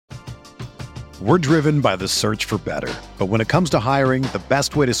We're driven by the search for better. But when it comes to hiring, the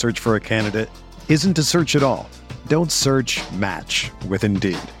best way to search for a candidate isn't to search at all. Don't search, match with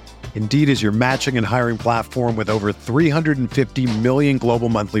Indeed. Indeed is your matching and hiring platform with over 350 million global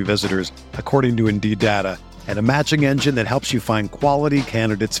monthly visitors, according to Indeed data, and a matching engine that helps you find quality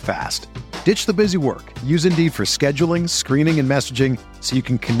candidates fast. Ditch the busy work. Use Indeed for scheduling, screening, and messaging so you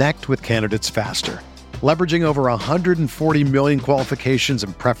can connect with candidates faster. Leveraging over 140 million qualifications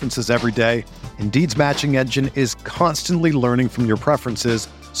and preferences every day, Indeed's matching engine is constantly learning from your preferences,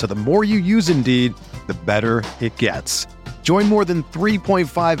 so the more you use Indeed, the better it gets. Join more than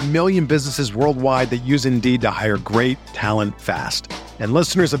 3.5 million businesses worldwide that use Indeed to hire great talent fast. And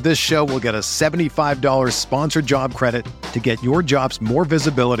listeners of this show will get a $75 sponsored job credit to get your jobs more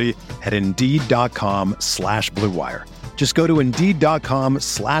visibility at Indeed.com/Blue Wire. Just go to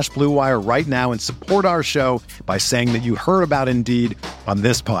Indeed.com/Blue Wire right now and support our show by saying that you heard about Indeed on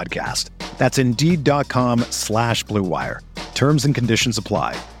this podcast. That's Indeed.com/Blue Wire. Terms and conditions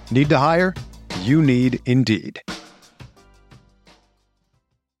apply. Need to hire? You need Indeed.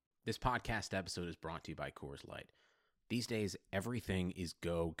 This podcast episode is brought to you by Coors Light. These days, everything is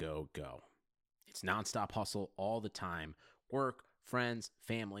go, go, go. It's nonstop hustle all the time. Work, friends,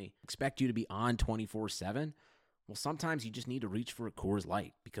 family, expect you to be on 24/7. Well, sometimes you just need to reach for a Coors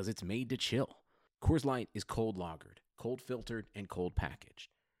Light because it's made to chill. Coors Light is cold lagered, cold filtered, and cold packaged.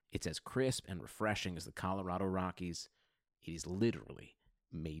 It's as crisp and refreshing as the Colorado Rockies. It is literally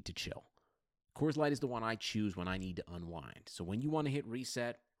made to chill. Coors Light is the one I choose when I need to unwind. So when you want to hit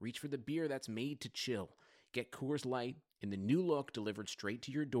reset, reach for the beer that's made to chill. Get Coors Light in the new look delivered straight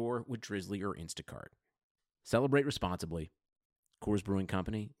to your door with Drizzly or Instacart. Celebrate responsibly. Coors Brewing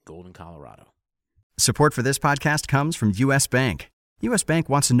Company, Golden, Colorado. Support for this podcast comes from U.S. Bank. U.S. Bank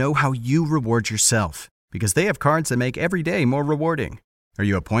wants to know how you reward yourself because they have cards that make every day more rewarding. Are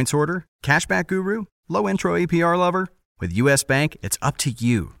you a points hoarder, cashback guru, low intro APR lover? With U.S. Bank, it's up to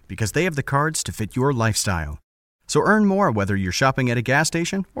you because they have the cards to fit your lifestyle. So earn more whether you're shopping at a gas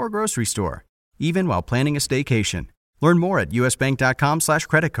station or grocery store, even while planning a staycation. Learn more at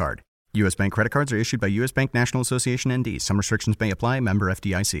usbank.com/creditcard. U.S. Bank credit cards are issued by U.S. Bank National Association ND. Some restrictions may apply. Member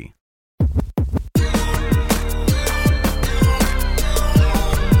FDIC.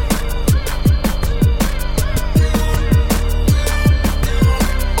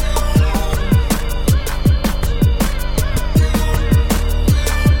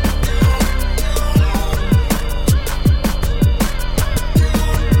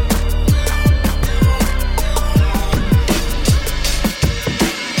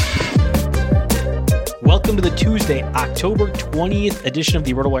 Welcome to the Tuesday, October 20th edition of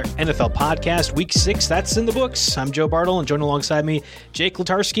the RotoWire NFL Podcast. Week 6, that's in the books. I'm Joe Bartle, and joined alongside me, Jake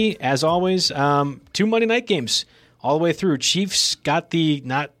Latarski. As always, 2 Monday night games all the way through. Chiefs got the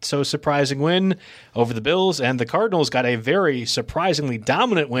not-so-surprising win over the Bills, and the Cardinals got a very surprisingly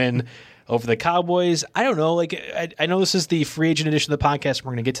dominant win over the Cowboys. I don't know. I know this is the free agent edition of the podcast.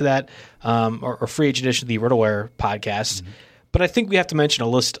 We're going to get to that, or free agent edition of the RotoWire podcast. Mm-hmm. But I think we have to mention at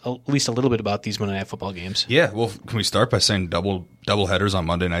least a little bit about these Monday Night Football games. Yeah, well, can we start by saying double headers on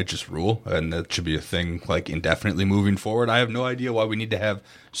Monday night just rule, and that should be a thing like indefinitely moving forward. I have no idea why we need to have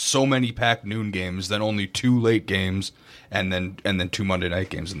so many packed noon games, then only 2 late games, and then 2 Monday night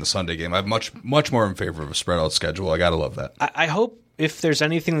games in the Sunday game. I'm much more in favor of a spread out schedule. I gotta love that. I hope if there's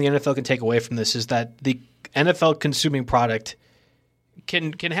anything the NFL can take away from this is that the NFL consuming product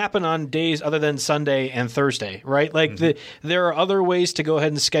can happen on days other than Sunday and Thursday, right? Like there are other ways to go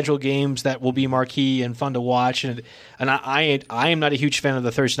ahead and schedule games that will be marquee and fun to watch. And I am not a huge fan of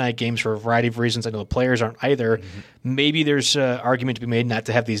the Thursday night games for a variety of reasons. I know the players aren't either. Mm-hmm. Maybe there's an argument to be made not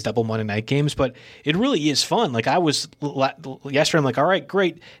to have these double Monday night games, but it really is fun. Like I was yesterday, I'm like, all right,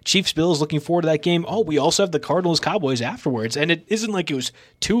 great. Chiefs Bills, looking forward to that game. Oh, we also have the Cardinals Cowboys afterwards, and it isn't like it was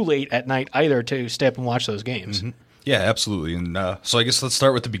too late at night either to stay up and watch those games. Mm-hmm. Yeah, absolutely. And so I guess let's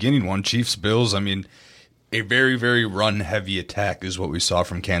start with the beginning one. Chiefs, Bills. I mean, a very, very run-heavy attack is what we saw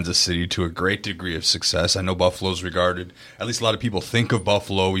from Kansas City to a great degree of success. I know Buffalo's regarded, at least a lot of people think of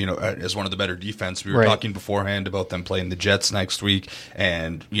Buffalo, as one of the better defense. We were talking beforehand about them playing the Jets next week,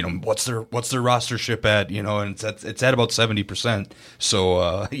 and what's their rostership at? And it's at about 70%.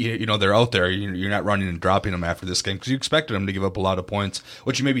 So they're out there. You're not running and dropping them after this game because you expected them to give up a lot of points.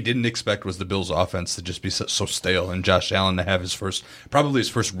 What you maybe didn't expect was the Bills' offense to just be so stale, and Josh Allen to have probably his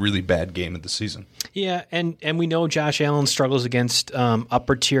first really bad game of the season. Yeah, and we know Josh Allen struggles against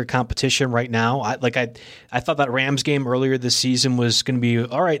upper tier competition right now. I thought that Rams game earlier this season was going to be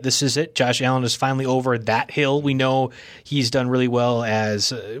all right. This is it. Josh Allen is finally over that hill. We know he's done really well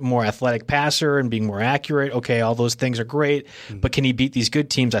as a more athletic passer and being more accurate. Okay, all those things are great, but can he beat these good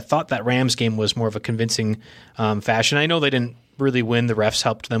teams? I thought that Rams game was more of a convincing fashion. I know they didn't really win. The refs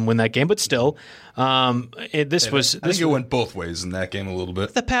helped them win that game, but still, I think it went both ways in that game a little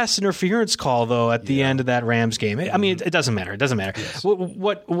bit. The pass interference call, though, at the end of that Rams game. I mean, it doesn't matter. It doesn't matter. Yes.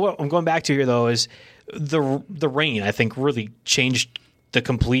 What I'm going back to here, though, is the rain, I think, really changed the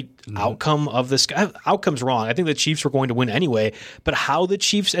complete outcome of this. Outcome's wrong. I think the Chiefs were going to win anyway, but how the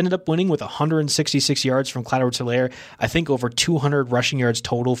Chiefs ended up winning with 166 yards from Clyde Edwards-Helaire, I think over 200 rushing yards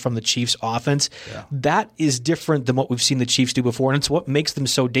total from the Chiefs offense. Yeah. That is different than what we've seen the Chiefs do before, and it's what makes them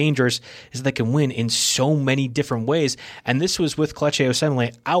so dangerous is they can win in so many different ways. And this was with Kelechi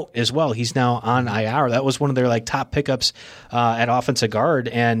Osemele out as well. He's now on IR. That was one of their top pickups at offensive guard,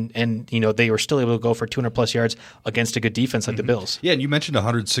 and they were still able to go for 200 plus yards against a good defense like the Bills. Yeah, and you mentioned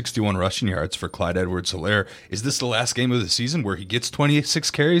 161 rushing yards for Clyde Edwards-Helaire. Is this the last game of the season where he gets 26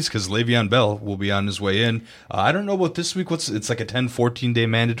 carries? Because Le'Veon Bell will be on his way in. I don't know about this week. It's like a 10-14 day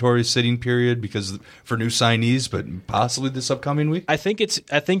mandatory sitting period because for new signees, but possibly this upcoming week. I think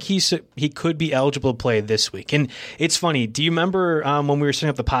he could be eligible to play this week. And it's funny. Do you remember when we were setting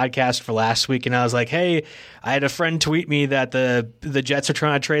up the podcast for last week, and I was like, "Hey, I had a friend tweet me that the Jets are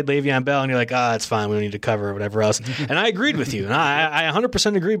trying to trade Le'Veon Bell," and you're like, it's fine. We don't need to cover or whatever else. And I agreed with you, and I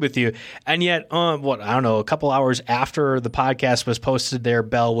 100% agreed with you. And yet, I don't know, a couple hours after the podcast was posted there,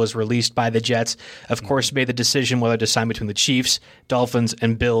 Bell was released by the Jets. Of course, made the decision whether to sign between the Chiefs, Dolphins,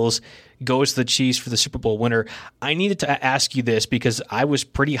 and Bills. Goes to the Chiefs for the Super Bowl winner. I needed to ask you this because I was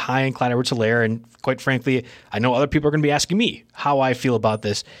pretty high on Clyde Edwards-Helaire, and quite frankly, I know other people are going to be asking me how I feel about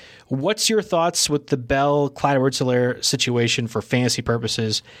this. What's your thoughts with the Bell-Clyde Edwards-Helaire situation for fantasy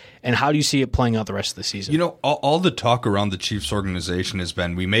purposes, and how do you see it playing out the rest of the season? All the talk around the Chiefs organization has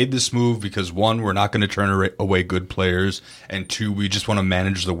been, we made this move because, one, we're not going to turn away good players, and two, we just want to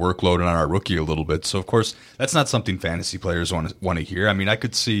manage the workload on our rookie a little bit. So, of course, that's not something fantasy players want to hear. I mean, I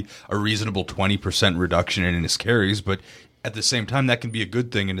could see a reasonable 20% reduction in his carries, but at the same time, that can be a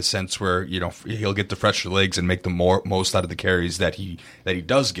good thing in a sense where he'll get the fresher legs and make the most out of the carries that he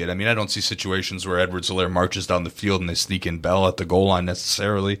does get. I mean, I don't see situations where Edwards-Helaire marches down the field and they sneak in Bell at the goal line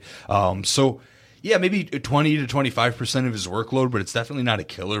necessarily. Yeah, maybe 20 to 25% of his workload, but it's definitely not a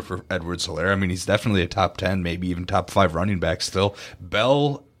killer for Edwards-Helaire. I mean, he's definitely a top 10, maybe even top 5 running back still.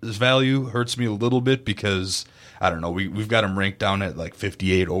 Bell's value hurts me a little bit because, I don't know, we've got him ranked down at like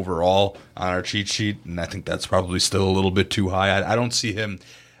 58 overall on our cheat sheet, and I think that's probably still a little bit too high. I don't see him.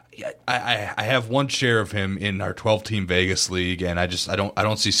 I have one share of him in our 12-team Vegas league, and I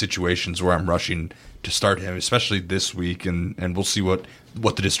don't see situations where I'm rushing to start him, especially this week, and we'll see what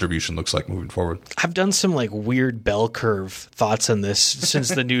the distribution looks like moving forward. I've done some weird bell curve thoughts on this since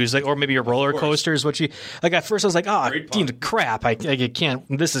the news, or maybe a roller coaster is what you at first I was like, crap, I can't,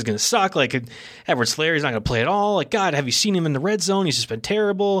 this is going to suck. Edwards-Helaire, he's not going to play at all. God, have you seen him in the red zone? He's just been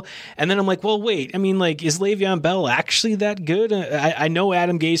terrible. And then I'm like, well, wait, I mean, is Le'Veon Bell actually that good? I know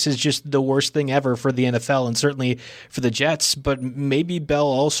Adam Gase is just the worst thing ever for the NFL and certainly for the Jets, but maybe Bell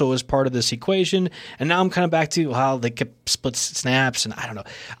also is part of this equation. And now I'm kind of back to how they kept split snaps, and I don't know.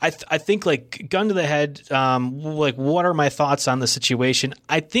 I think gun to the head, what are my thoughts on the situation?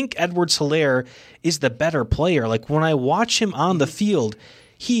 I think Edwards-Helaire is the better player. When I watch him on the field,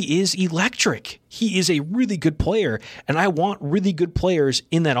 he is electric. He is a really good player, and I want really good players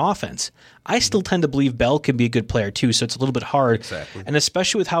in that offense. I still tend to believe Bell can be a good player too, so it's a little bit hard. Exactly. And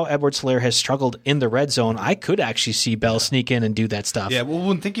especially with how Edwards-Helaire has struggled in the red zone, I could actually see Bell sneak in and do that stuff. Yeah, well,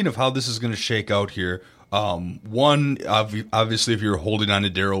 when thinking of how this is going to shake out here, one, obviously, if you're holding on to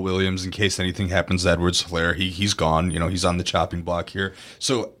Darrell Williams in case anything happens to Edwards-Helaire, he's gone. He's on the chopping block here.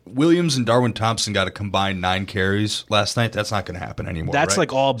 So Williams and Darwin Thompson got a combined 9 carries last night. That's not going to happen anymore. That's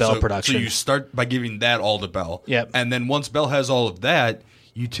right? all Bell production. So you start by giving that all to Bell. Yep. And then once Bell has all of that,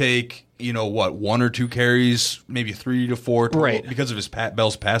 you take 1 or 2 carries, maybe 3 to 4 total, right, because of his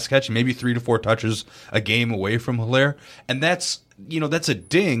Bell's pass catch, maybe 3 to 4 touches a game away from Helaire, and that's a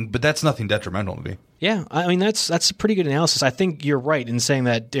ding, but that's nothing detrimental to me. Yeah, I mean that's a pretty good analysis. I think you're right in saying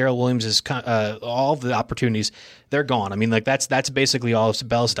that Darrell Williams is all of the opportunities they're gone. I mean, like that's basically all of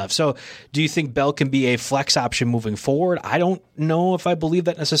Bell stuff. So do you think Bell can be a flex option moving forward? I don't know if I believe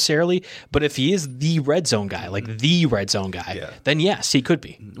that necessarily, but if he is the red zone guy, then yes, he could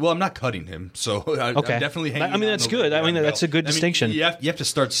be. Well, I'm not cutting him, so I'm definitely hanging. I mean, that's good. I mean, that's a good distinction. You have to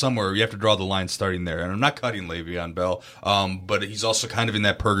start somewhere. You have to draw the line starting there, and I'm not cutting Le'Veon Bell, but he's also kind of in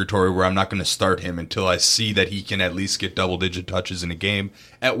that purgatory where I'm not going to start him until I see that he can at least get double-digit touches in a game,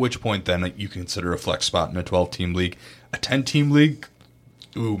 at which point then you consider a flex spot in a 12-team league. A 10-team league,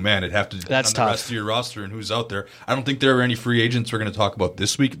 ooh, man, it'd have to depend on the rest of your roster and who's out there. I don't think there are any free agents we're going to talk about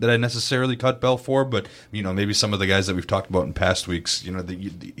this week that I necessarily cut Bell for, but maybe some of the guys that we've talked about in past weeks,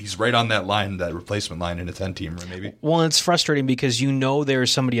 he's right on that line, that replacement line in a 10-teamer maybe. Well, it's frustrating because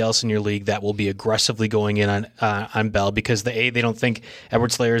there's somebody else in your league that will be aggressively going in on Bell because they don't think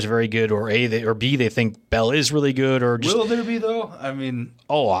Edwards-Helaire is very good, or B, they think Bell is really good, or just... Will there be, though? I mean...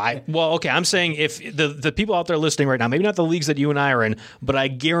 I'm saying if the people out there listening right now, maybe not the leagues that you and I are in, but I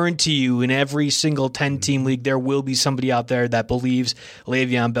guarantee you in every single 10-team league, there will be somebody out there that believes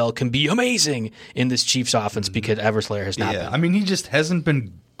Le'Veon Bell can be amazing in this Chiefs offense because Edwards-Helaire has not been. I mean, he just hasn't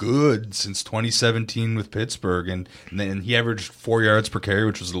been good since 2017 with Pittsburgh, and then he averaged 4 yards per carry,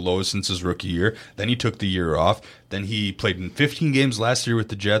 which was the lowest since his rookie year. Then he took the year off. Then he played in 15 games last year with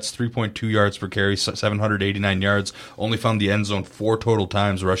the Jets, 3.2 yards per carry, 789 yards, only found the end zone 4 total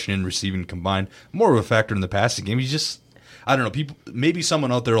times, rushing and receiving combined. More of a factor in the passing game. He's just, I don't know, people, maybe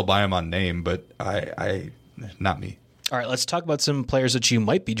someone out there will buy him on name, but I not me. All right, let's talk about some players that you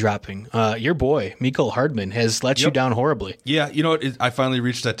might be dropping. Your boy, Mecole Hardman, has let you down horribly. Yeah, you know what? I finally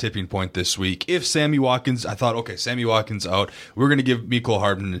reached that tipping point this week. If Sammy Watkins, I thought, okay, Sammy Watkins out, we're going to give Mecole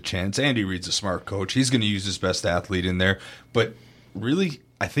Hardman a chance. Andy Reid's a smart coach. He's going to use his best athlete in there. But really,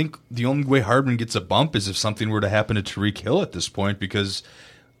 I think the only way Hardman gets a bump is if something were to happen to Tyreek Hill at this point, because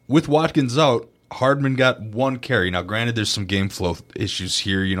with Watkins out, Hardman got 1 carry. Now, granted, there's some game flow issues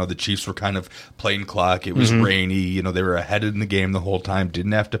here. The Chiefs were kind of playing clock. It was rainy. They were ahead in the game the whole time.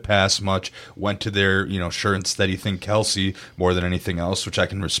 Didn't have to pass much. Went to their, sure and steady thing, Kelsey, more than anything else, which I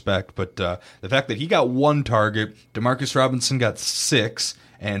can respect. But the fact that he got 1 target, Demarcus Robinson got 6,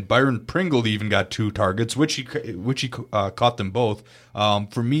 and Byron Pringle even got 2 targets, which he caught them both.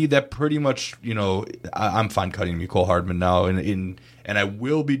 For me, that pretty much, I'm fine cutting Mecole Hardman now, and I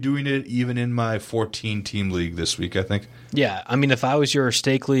will be doing it even in my 14-team league this week, I think. Yeah, I mean, if I was your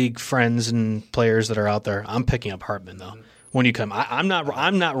stake league friends and players that are out there, I'm picking up Hardman though. When you come, I'm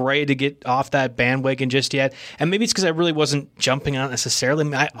not ready to get off that bandwagon just yet, and maybe it's because I really wasn't jumping on it necessarily. I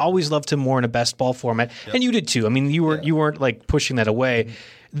mean, I always loved him more in a best ball format, and you did too. I mean, you weren't like pushing that away.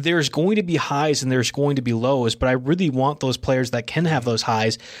 There's going to be highs and there's going to be lows, but I really want those players that can have those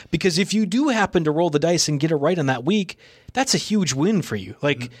highs, because if you do happen to roll the dice and get it right on that week, that's a huge win for you,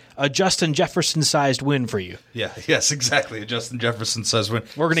 like a Justin Jefferson-sized win for you. Yeah, yes, exactly, a Justin Jefferson-sized win.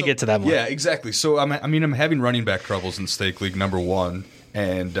 We're going to get to that one. Yeah, exactly. So, I'm having running back troubles in Stake League, number 1,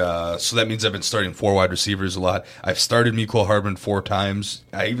 and so that means I've been starting 4 wide receivers a lot. I've started Mecole Hardman 4 times.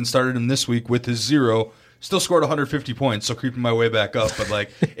 I even started him this week with his 0. Still scored 150 points, so creeping my way back up.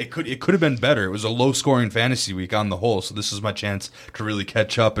 But it could have been better. It was a low-scoring fantasy week on the whole, so this is my chance to really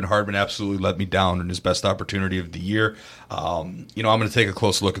catch up. And Hardman absolutely let me down in his best opportunity of the year. I'm going to take a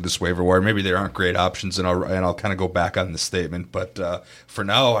close look at this waiver wire. Maybe there aren't great options, and I'll kind of go back on the statement. But for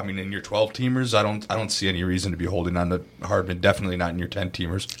now, I mean, in your 12-teamers, I don't see any reason to be holding on to Hardman. Definitely not in your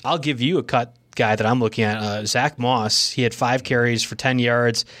 10-teamers. I'll give you a cut guy that I'm looking at, Zach Moss. He had 5 carries for 10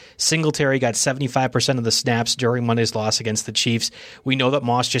 yards. Singletary got 75% of the snaps during Monday's loss against the Chiefs. We know that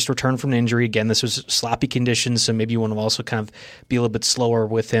Moss just returned from an injury. Again, this was sloppy conditions, so maybe you want to also kind of be a little bit slower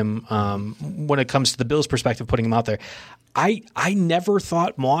with him when it comes to the Bills' perspective, putting him out there. I never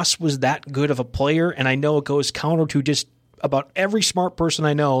thought Moss was that good of a player, and I know it goes counter to just about every smart person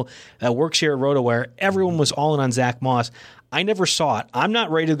I know that works here at RotoWire. Everyone was all in on Zach Moss. I never saw it. I'm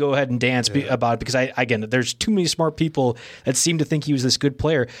not ready to go ahead and dance about it because, there's too many smart people that seem to think he was this good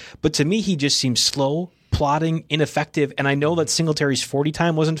player. But to me, he just seems slow, plodding, ineffective. And I know that Singletary's 40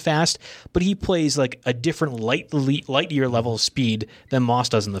 time wasn't fast, but he plays like a different light year level of speed than Moss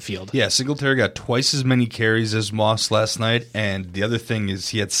does in the field. Yeah, Singletary got twice as many carries as Moss last night. And the other thing is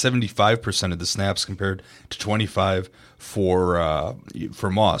he had 75% of the snaps compared to 25 for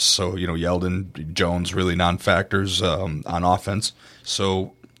Moss. So, Yeldon, Jones, really non-factors on offense.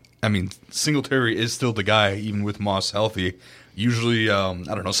 So, I mean, Singletary is still the guy, even with Moss healthy. Usually, I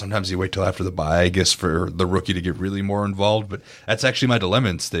don't know, sometimes you wait till after the bye, I guess, for the rookie to get really more involved. But that's actually my dilemma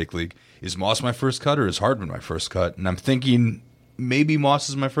in Stake League. Is Moss my first cut or is Hardman my first cut? And I'm thinking maybe Moss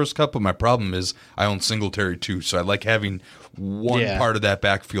is my first cut, but my problem is I own Singletary too, so I like having one part of that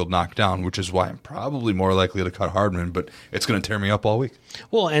backfield knocked down, which is why I'm probably more likely to cut Hardman, but it's going to tear me up all week.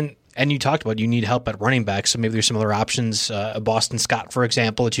 Well, and you talked about you need help at running back, so maybe there's some other options, Boston Scott, for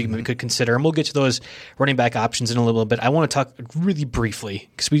example, that you maybe could consider. And we'll get to those running back options in a little bit. I want to talk really briefly,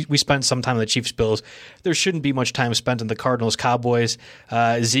 because we spent some time on the Chiefs-Bills. There shouldn't be much time spent on the Cardinals-Cowboys.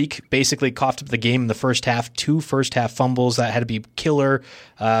 Zeke basically coughed up the game in the first half, 2 first-half fumbles. That had to be killer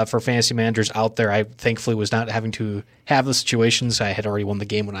for fantasy managers out there. I thankfully was not having to have the situations. I had already won the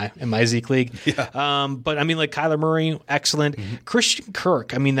game in my Zeke league. Yeah. But I mean, like Kyler Murray, excellent. Christian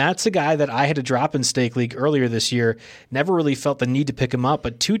Kirk, I mean, that's a guy that I had to drop in Stake League earlier this year. Never really felt the need to pick him up,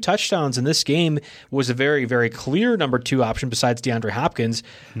 but 2 touchdowns in this game was a very, very clear number 2 option besides DeAndre Hopkins.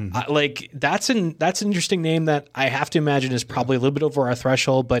 That's an interesting name that I have to imagine is probably a little bit over our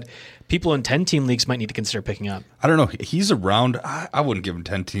threshold, but people in 10-team leagues might need to consider picking up. I don't know. He's around. I wouldn't give him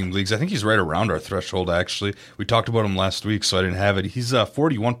 10-team leagues. I think he's right around our threshold, actually. We talked about him last week, so I didn't have it. He's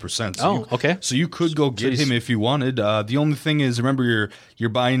 41%. So okay. So you could go get him if you wanted. The only thing is, remember, you're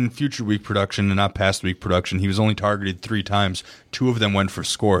buying future week production and not past week production. He was only targeted 3 times. 2 of them went for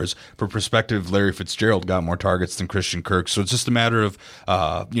scores. For perspective, Larry Fitzgerald got more targets than Christian Kirk. So it's just a matter of,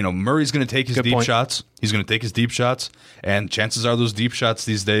 Murray's going to take his deep shots. He's going to take his deep shots, and chances are those deep shots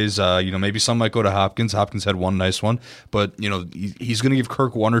these days, maybe some might go to Hopkins. Hopkins had one nice one, but, he's going to give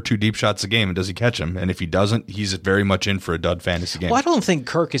Kirk 1 or 2 deep shots a game, and does he catch him? And if he doesn't, he's very much in for a dud fantasy game. Well, I don't think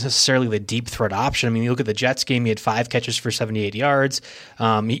Kirk is necessarily the deep threat option. I mean, you look at the Jets game, he had 5 catches for 78 yards.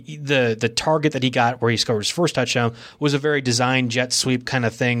 The target that he got where he scored his first touchdown was a very designed jet sweep kind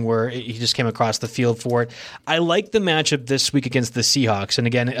of thing where he just came across the field for it. I like the matchup this week against the Seahawks. And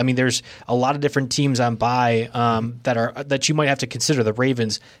again, I mean, there's a lot of different teams on bye that you might have to consider. The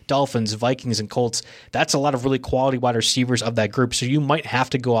Ravens, Dolphins, Vikings, and Colts. That's a lot of really quality wide receivers of that group. So you might have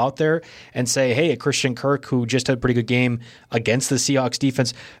to go out there and say, hey, a Christian Kirk, who just had a pretty good game against the Seahawks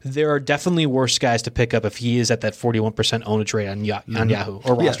defense, there are definitely worse guys to pick up if he is at that 41% ownage rate on Yahoo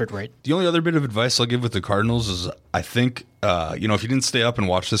or rostered rate. The only other bit of advice I'll give with the Cardinals is I think, if you didn't stay up and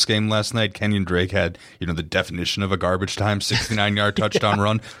watch this game last night, Kenyon Drake had, the definition of a garbage time 69-yard touchdown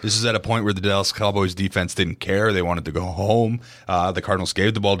run. This is at a point where the Dallas Cowboys defense didn't care. They wanted to go home. The Cardinals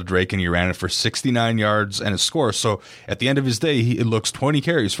gave the ball to Drake, and he ran it for 69 yards and a score. So at the end of his day, it looks 20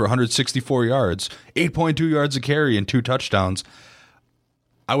 carries for 164 yards, 8.2 yards a carry, and 2 touchdowns.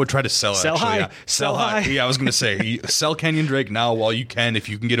 I would try to sell high. Yeah. Sell high. Yeah, I was going to say, sell Kenyon Drake now while you can. If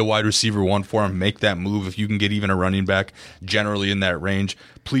you can get a wide receiver 1 for him, make that move. If you can get even a running back generally in that range,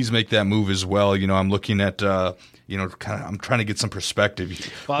 please make that move as well. I'm looking at, I'm trying to get some perspective.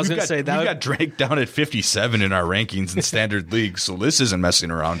 Well, I was going to say we've got Drake down at 57 in our rankings in standard leagues, so this isn't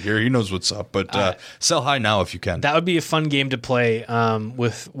messing around here. He knows what's up, but sell high now if you can. That would be a fun game to play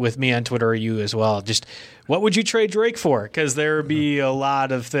with me on Twitter or you as well. Just what would you trade Drake for? Because there would be a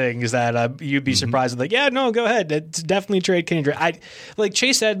lot of things that you'd be surprised with. Like, yeah, no, go ahead. It's definitely trade Kenny Drake. Like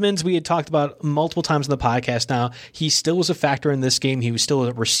Chase Edmonds, we had talked about multiple times on the podcast now. He still was a factor in this game. He was still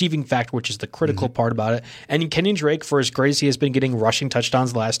a receiving factor, which is the critical part about it. And Kenny Drake, for as great as he has been getting rushing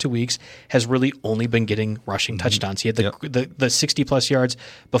touchdowns the last 2 weeks, has really only been getting rushing touchdowns. He had the 60-plus yards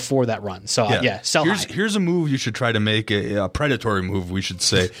before that run. So, sell high. Here's a move you should try to make, a predatory move, we should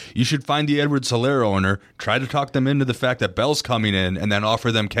say. You should find the Edwards-Helaire owner, try to talk them into the fact that Bell's coming in, and then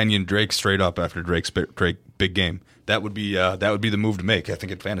offer them Kenyon Drake straight up after Drake's big game. That would be the move to make, I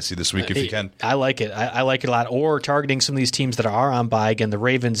think, in fantasy this week if you can. I like it. I like it a lot. Or targeting some of these teams that are on bye. Again, the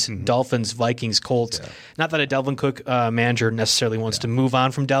Ravens, Dolphins, Vikings, Colts. Yeah. Not that a Dalvin Cook manager necessarily wants to move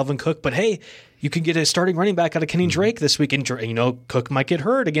on from Dalvin Cook, but hey, you can get a starting running back out of Kenny Drake this week, and Cook might get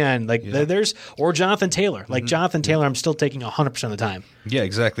hurt again. Or Jonathan Taylor. Jonathan Taylor, I'm still taking 100% of the time. Yeah,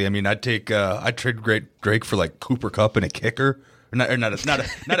 exactly. I mean, I'd trade Drake for like Cooper Kupp and a kicker. Not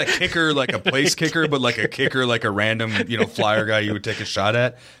a kicker like a place kicker, but like a kicker like a random flyer guy you would take a shot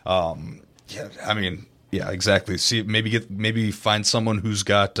at. Yeah, exactly. See, maybe find someone who's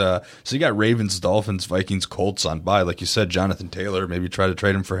got. So you got Ravens, Dolphins, Vikings, Colts on bye, like you said. Jonathan Taylor, maybe try to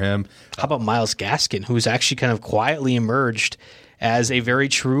trade him for him. How about Myles Gaskin, who's actually kind of quietly emerged as a very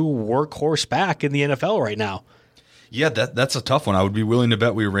true workhorse back in the NFL right now? Yeah, that's a tough one. I would be willing to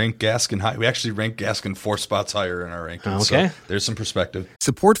bet we rank Gaskin high. We actually rank Gaskin 4 spots higher in our rankings. Okay. So there's some perspective.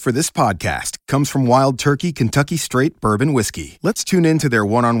 Support for this podcast comes from Wild Turkey Kentucky Straight Bourbon Whiskey. Let's tune in to their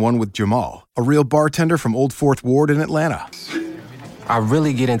one-on-one with Jamal, a real bartender from Old Fourth Ward in Atlanta. I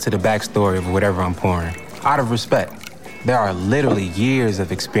really get into the backstory of whatever I'm pouring, out of respect. There are literally years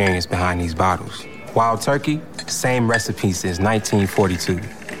of experience behind these bottles. Wild Turkey, same recipe since 1942.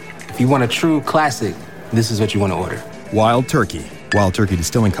 If you want a true classic, this is what you want to order. Wild Turkey. Wild Turkey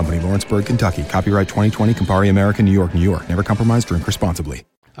Distilling Company, Lawrenceburg, Kentucky. Copyright 2020, Campari American, New York, New York. Never compromise, drink responsibly.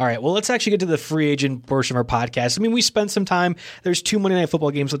 All right, well, let's actually get to the free agent portion of our podcast. I mean, we spent some time. There's 2 Monday Night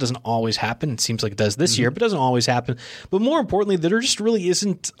Football games. That doesn't always happen. It seems like it does this year, but it doesn't always happen. But more importantly, there just really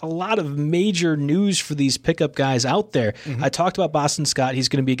isn't a lot of major news for these pickup guys out there. I talked about Boston Scott. He's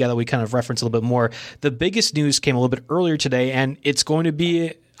going to be a guy that we kind of reference a little bit more. The biggest news came a little bit earlier today, and it's going to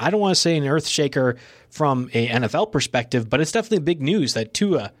be, I don't want to say an earth shaker from a NFL perspective, but it's definitely big news that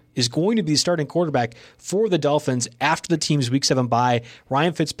Tua is going to be the starting quarterback for the Dolphins after the team's Week 7 bye.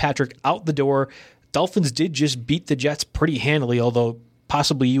 Ryan Fitzpatrick out the door. Dolphins did just beat the Jets pretty handily, although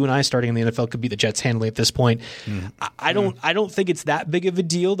possibly you and I starting in the NFL could beat the Jets handily at this point. I don't think it's that big of a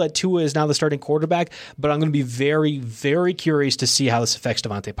deal that Tua is now the starting quarterback, but I'm going to be very, very curious to see how this affects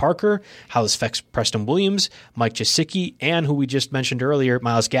Devontae Parker, how this affects Preston Williams, Mike Gesicki, and who we just mentioned earlier,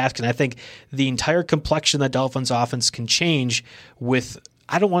 Myles Gaskin. I think the entire complexion of that Dolphins offense can change with,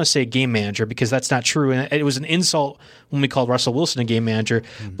 I don't want to say a game manager because that's not true. And it was an insult when we called Russell Wilson a game manager.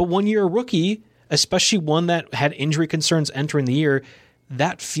 But when you're a rookie, especially one that had injury concerns entering the year,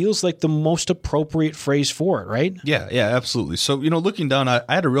 that feels like the most appropriate phrase for it, right? Yeah, absolutely. So, looking down, I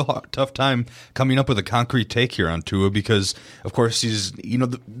had a real tough time coming up with a concrete take here on Tua because, of course, he's,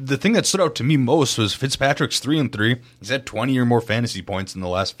 the thing that stood out to me most was Fitzpatrick's 3-3. He's had 20 or more fantasy points in the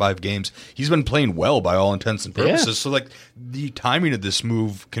last 5 games. He's been playing well by all intents and purposes. Yeah. So, the timing of this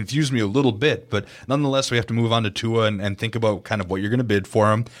move confused me a little bit, but nonetheless, we have to move on to Tua and think about kind of what you're going to bid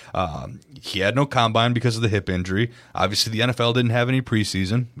for him. He had no combine because of the hip injury. Obviously, the NFL didn't have any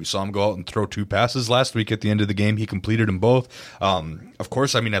preseason. We saw him go out and throw 2 passes last week at the end of the game. He completed them both. Of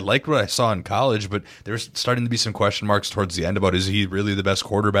course, I liked what I saw in college, but there's starting to be some question marks towards the end about is he really the best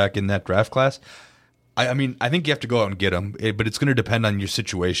quarterback in that draft class? I think you have to go out and get him, but it's going to depend on your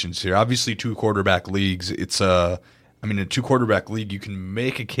situations here. Obviously, 2 quarterback leagues, in a 2 quarterback league, you can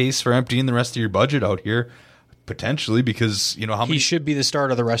make a case for emptying the rest of your budget out here. Potentially, because how many... He should be the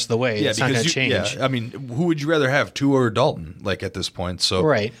starter the rest of the way. Yeah, it's not going to change. Yeah, who would you rather have, Tua or Dalton? At this point, so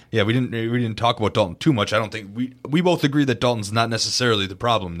right. Yeah, we didn't talk about Dalton too much. I don't think we both agree that Dalton's not necessarily the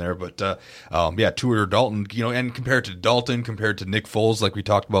problem there, but Tua or Dalton, and compared to Nick Foles, like we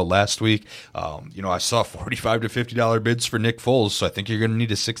talked about last week, I saw $45 to $50 bids for Nick Foles, so I think you're going to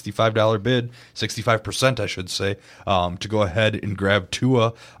need a $65 bid, 65%, I should say, to go ahead and grab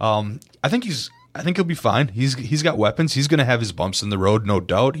Tua. I think he'll be fine. He's got weapons. He's going to have his bumps in the road, no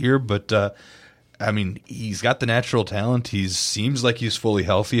doubt here. But he's got the natural talent. He seems like he's fully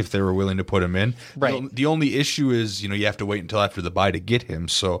healthy if they were willing to put him in. Right. The only issue is you have to wait until after the bye to get him.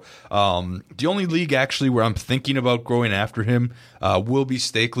 So the only league actually where I'm thinking about going after him will be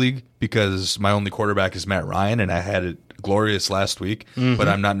Stake League because my only quarterback is Matt Ryan, and I had it glorious last week, but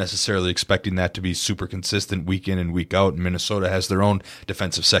I'm not necessarily expecting that to be super consistent week in and week out. Minnesota has their own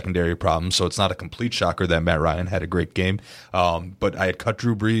defensive secondary problems, so it's not a complete shocker that Matt Ryan had a great game. But I had cut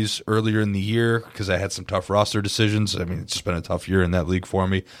Drew Brees earlier in the year because I had some tough roster decisions. It's just been a tough year in that league for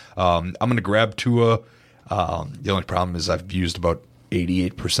me. I'm going to grab Tua. The only problem is I've used about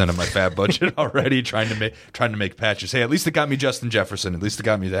 88% of my fab budget already trying to make patches. Hey, at least it got me Justin Jefferson. At least it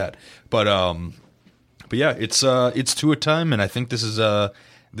got me that. But yeah, it's Tua time, and I think this is a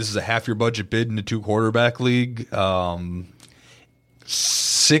half your budget bid in a 2 quarterback league. $6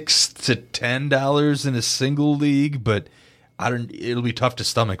 to $10 in a single league, but it'll be tough to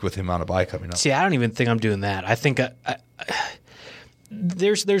stomach with him on a bye coming up. See, I don't even think I'm doing that. I think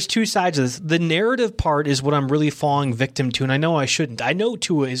there's 2 sides of this. The narrative part is what I'm really falling victim to, and I know I shouldn't. I know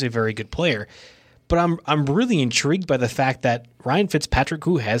Tua is a very good player. But I'm really intrigued by the fact that Ryan Fitzpatrick,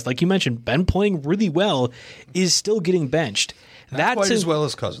 who has, like you mentioned, been playing really well, is still getting benched. Not quite as well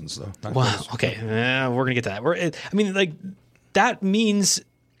as Cousins, though. Okay, we're going to get to that. That means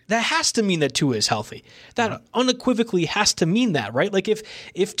that has to mean that Tua is healthy. That unequivocally has to mean that, right?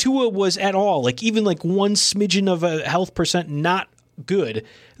 If Tua was at all, even one smidgen of a health percent not good,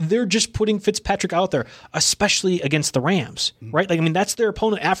 they're just putting Fitzpatrick out there, especially against the Rams, right? That's their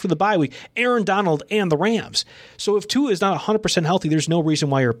opponent after the bye week, Aaron Donald and the Rams. So if Tua is not 100% healthy, there's no reason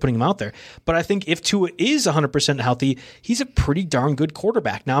why you're putting him out there. But I think if Tua is 100% healthy, he's a pretty darn good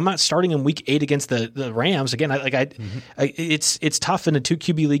quarterback. Now, I'm not starting him week 8 against the Rams. Again, it's tough in a 2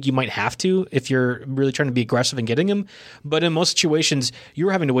 QB league. You might have to if you're really trying to be aggressive in getting him. But in most situations,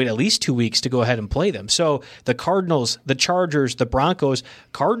 you're having to wait at least 2 weeks to go ahead and play them. So the Cardinals, the Chargers, the Broncos,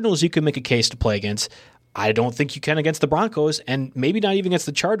 Cardinals you can make a case to play against. I don't think you can against the Broncos, and maybe not even against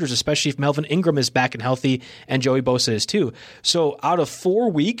the Chargers, especially if Melvin Ingram is back and healthy and Joey Bosa is too. So out of 4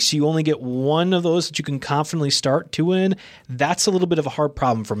 weeks, you only get one of those that you can confidently start 2 in. That's a little bit of a hard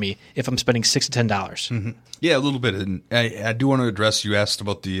problem for me if I'm spending $6 to $10. Mm-hmm. Yeah, a little bit. And I do want to address, you asked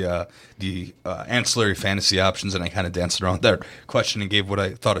about the ancillary fantasy options, and I kind of danced around that question and gave what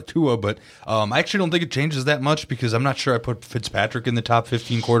I thought of Tua, but I actually don't think it changes that much because I'm not sure I put Fitzpatrick in the top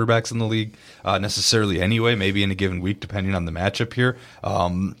 15 quarterbacks in the league necessarily anyway, maybe in a given week depending on the matchup here.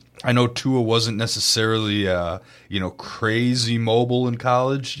 I know Tua wasn't necessarily, crazy mobile in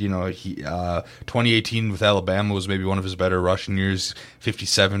college. He 2018 with Alabama was maybe one of his better rushing years.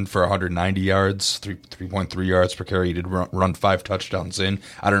 57 for 190 yards, 3.3 yards per carry. He did run 5 touchdowns in.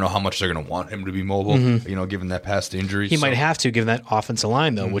 I don't know how much they're going to want him to be mobile. Given that past injury. He might have to, given that offensive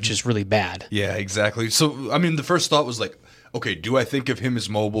line though, which is really bad. Yeah, exactly. So I mean, the first thought was like, okay, do I think of him as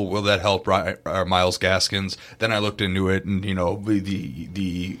mobile? Will that help Myles Gaskins? Then I looked into it, and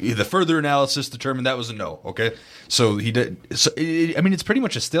the further analysis determined that was a no. Okay, so he did. So it's pretty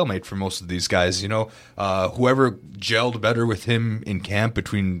much a stalemate for most of these guys. Whoever gelled better with him in camp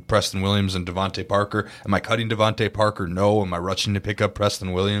between Preston Williams and Devontae Parker. Am I cutting Devontae Parker? No. Am I rushing to pick up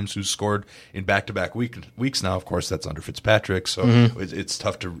Preston Williams, who's scored in back-to-back weeks now? Of course, that's under Fitzpatrick, so it's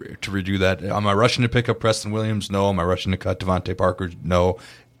tough to redo that. Am I rushing to pick up Preston Williams? No. Am I rushing to cut Devontae Parker? No.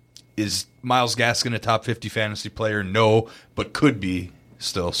 Is Myles Gaskin a top 50 fantasy player? No, but could be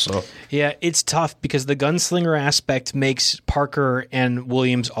still. So yeah, it's tough because the gunslinger aspect makes Parker and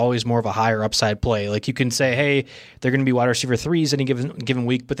Williams always more of a higher upside play. Like you can say, hey, they're going to be wide receiver 3s any given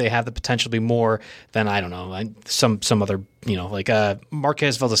week, but they have the potential to be more than, I don't know, some other, like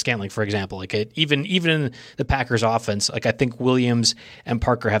Marquez Valdes-Scantling, for example. Like even in the Packers offense, like I think Williams and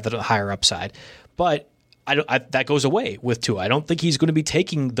Parker have the higher upside, but that goes away with Tua. I don't think he's going to be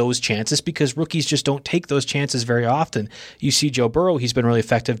taking those chances because rookies just don't take those chances very often. You see Joe Burrow, he's been really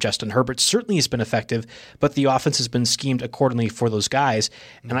effective. Justin Herbert certainly has been effective, but the offense has been schemed accordingly for those guys,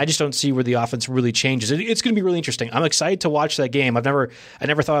 and I just don't see where the offense really changes. It's going to be really interesting. I'm excited to watch that game. I never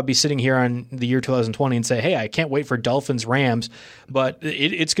thought I'd be sitting here on the year 2020 and say, hey, I can't wait for Dolphins-Rams, but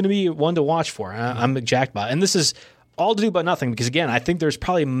it's going to be one to watch for. I'm jacked by it. And this is all to do but nothing because, again, I think there's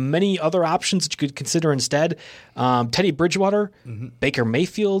probably many other options that you could consider instead. Teddy Bridgewater, Baker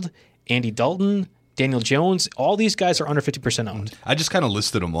Mayfield, Andy Dalton, Daniel Jones, all these guys are under 50% owned. I just kind of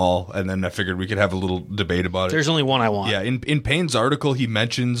listed them all, and then I figured we could have a little debate about it. There's only one I want. Yeah, in Payne's article, he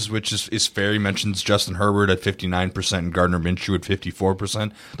mentions, which is fair, he mentions Justin Herbert at 59% and Gardner Minshew at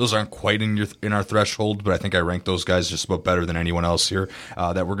 54%. Those aren't quite in our threshold, but I think I ranked those guys just about better than anyone else here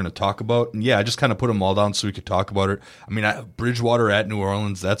that we're going to talk about. And yeah, I just kind of put them all down so we could talk about it. I mean, Bridgewater at New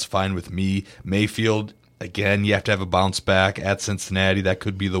Orleans, that's fine with me. Mayfield, again, you have to have a bounce back at Cincinnati. That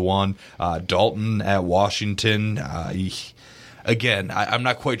could be the one. Dalton at Washington. I'm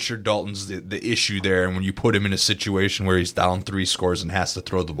not quite sure Dalton's the issue there. And when you put him in a situation where he's down 3 scores and has to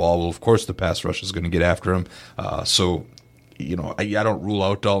throw the ball, well, of course the pass rush is going to get after him. I don't rule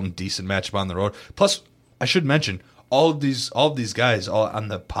out Dalton. Decent matchup on the road. Plus, I should mention, all of these guys all on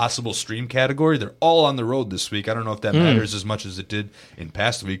the possible stream category, they're all on the road this week. I don't know if that matters as much as it did in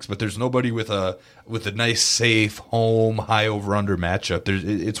past weeks, but there's nobody with a nice, safe, home, high over-under matchup.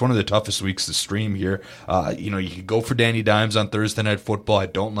 It's one of the toughest weeks to stream here. You could go for Danny Dimes on Thursday Night Football. I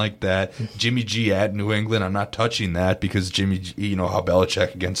don't like that. Jimmy G at New England, I'm not touching that because Jimmy G, how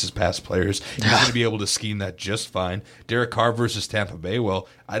Belichick against his past players, he's going to be able to scheme that just fine. Derek Carr versus Tampa Bay, well,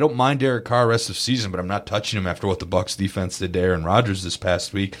 I don't mind Derek Carr rest of season, but I'm not touching him after what the Bucs defense did to Aaron Rodgers this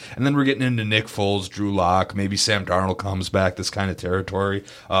past week. And then we're getting into Nick Foles, Drew Lock, maybe Sam Darnold comes back, this kind of territory.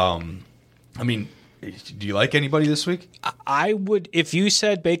 Do you like anybody this week? I would, if you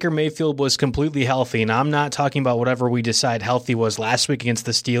said Baker Mayfield was completely healthy, and I'm not talking about whatever we decide healthy was last week against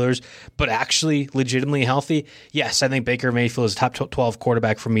the Steelers, but actually legitimately healthy, yes, I think Baker Mayfield is a top 12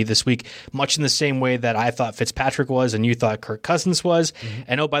 quarterback for me this week, much in the same way that I thought Fitzpatrick was and you thought Kirk Cousins was.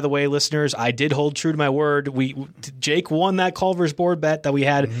 And oh, by the way, listeners, I did hold true to my word. Jake won that Culver's board bet that we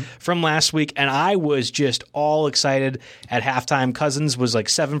had from last week, and I was just all excited at halftime. Cousins was like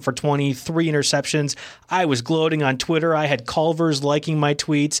 7 for 20, 3 interceptions. I was gloating on Twitter. I had Culver's liking my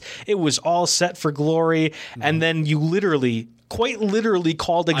tweets. It was all set for glory. And then you quite literally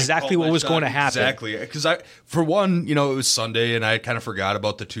called exactly what was going to happen. Exactly. Because for one, it was Sunday and I kind of forgot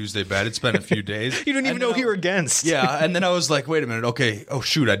about the Tuesday bet. It's been a few days. You didn't even know who you were against. Yeah. And then I was like, wait a minute. Okay. Oh,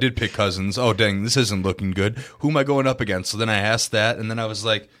 shoot. I did pick Cousins. Oh, dang. This isn't looking good. Who am I going up against? So then I asked that. And then I was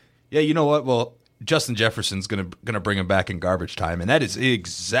like, yeah, you know what? Well, Justin Jefferson's gonna bring him back in garbage time, and that is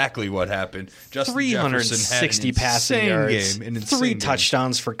exactly what happened. Justin 360 passing yards, game, 3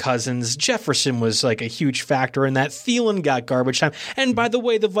 touchdowns for Cousins. Jefferson was like a huge factor in that. Thielen got garbage time, and by the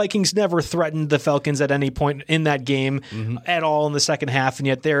way, the Vikings never threatened the Falcons at any point in that game at all in the second half, and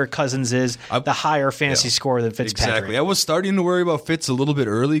yet their Cousins is the higher fantasy score than Fitzpatrick. Exactly. I was starting to worry about Fitz a little bit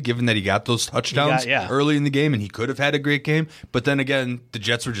early, given that he got those touchdowns early in the game, and he could have had a great game. But then again, the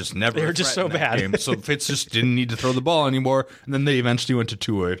Jets were just never. They were just so bad. Game. So Fitz just didn't need to throw the ball anymore, and then they eventually went to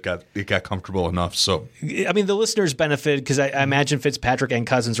Tua. It got comfortable enough. So I mean, the listeners benefited because I imagine Fitzpatrick and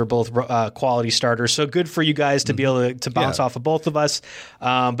Cousins are both quality starters. So good for you guys to be able to bounce off of both of us.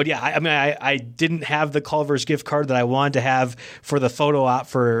 But yeah, I didn't have the Culver's gift card that I wanted to have for the photo op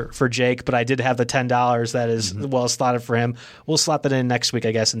for Jake, but I did have the $10 that is well slotted for him. We'll slot that in next week,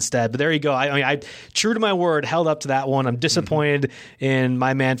 I guess, instead. But there you go. I true to my word, held up to that one. I'm disappointed in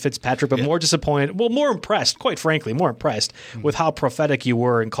my man Fitzpatrick, but more disappointed. Well, more impressed, quite frankly, with how prophetic you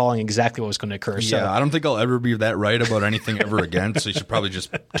were in calling exactly what was going to occur. So, I don't think I'll ever be that right about anything ever again, so you should probably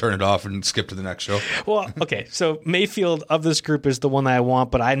just turn it off and skip to the next show. Well, okay, so Mayfield of this group is the one that I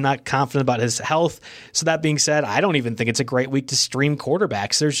want, but I'm not confident about his health. So that being said, I don't even think it's a great week to stream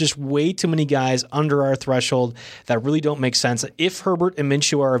quarterbacks. There's just way too many guys under our threshold that really don't make sense. If Herbert and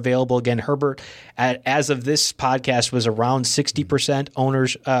Minshew are available, again, Herbert, as of this podcast, was around 60%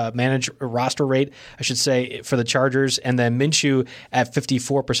 owners managed roster rate, I should say, for the Chargers, and then Minshew at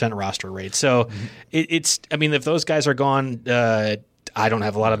 54% roster rate. So if those guys are gone, I don't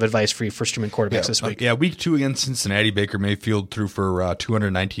have a lot of advice for you for streaming quarterbacks this week. Week 2 against Cincinnati, Baker Mayfield threw for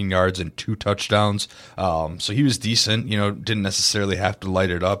 219 yards and 2 touchdowns. So he was decent. Didn't necessarily have to light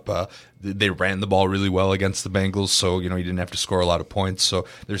it up. They ran the ball really well against the Bengals, so he didn't have to score a lot of points. So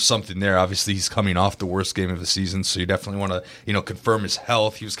there's something there. Obviously, he's coming off the worst game of the season, so you definitely want to confirm his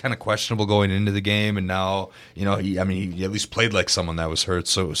health. He was kind of questionable going into the game, and now he at least played like someone that was hurt.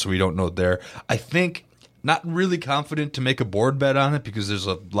 So we don't know there. I think. Not really confident to make a board bet on it because there's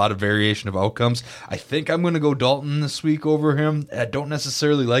a lot of variation of outcomes. I think I'm going to go Dalton this week over him. I don't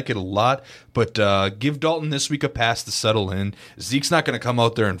necessarily like it a lot, but give Dalton this week a pass to settle in. Zeke's not going to come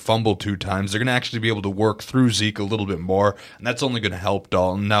out there and fumble 2 times. They're going to actually be able to work through Zeke a little bit more, and that's only going to help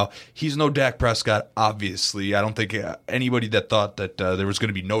Dalton. Now, he's no Dak Prescott, obviously. I don't think anybody that thought that there was going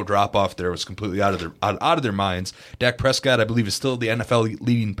to be no drop-off there was completely out of their minds. Dak Prescott, I believe, is still the NFL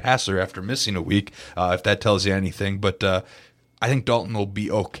leading passer after missing a week, if that tells you anything. But I think Dalton will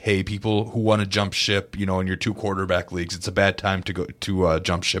be okay. People who want to jump ship, in your 2 quarterback leagues, it's a bad time to go to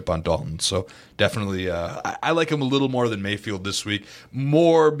jump ship on Dalton. So definitely, I like him a little more than Mayfield this week.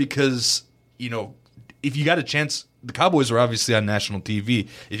 More because, if you got a chance, the Cowboys were obviously on national TV.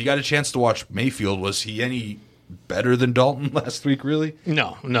 If you got a chance to watch Mayfield, was he any better than Dalton last week, really?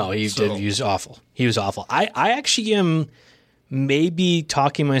 No, he was awful. He was awful. I actually am maybe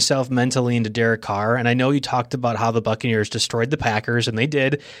talking myself mentally into Derek Carr, and I know you talked about how the Buccaneers destroyed the Packers, and they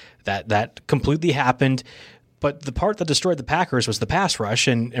did. That completely happened. But the part that destroyed the Packers was the pass rush,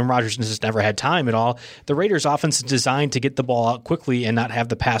 and Rodgers just never had time at all. The Raiders' offense is designed to get the ball out quickly and not have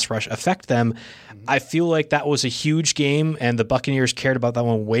the pass rush affect them. I feel like that was a huge game, and the Buccaneers cared about that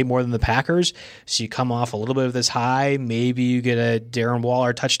one way more than the Packers. So you come off a little bit of this high. Maybe you get a Darren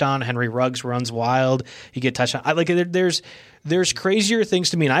Waller touchdown. Henry Ruggs runs wild. You get touchdown. There's crazier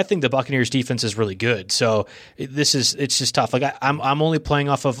things to me, and I think the Buccaneers defense is really good. So it's just tough. Like I'm only playing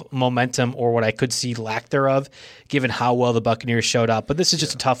off of momentum or what I could see lack thereof, given how well the Buccaneers showed up. But this is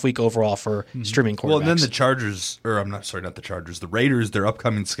just a tough week overall for streaming quarterbacks. Well, and then the Raiders, their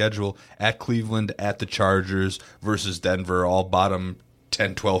upcoming schedule at Cleveland, at the Chargers versus Denver, all bottom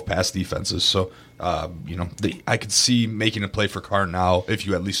 10, 12 pass defenses. So, I could see making a play for Carr now if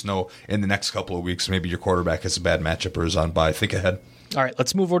you at least know in the next couple of weeks maybe your quarterback has a bad matchup or is on bye. Think ahead. All right,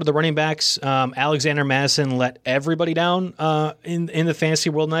 let's move over to the running backs. Alexander Madison let everybody down in the fantasy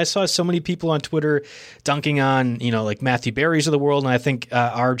world, and I saw so many people on Twitter dunking on, like Matthew Berry's of the world, and I think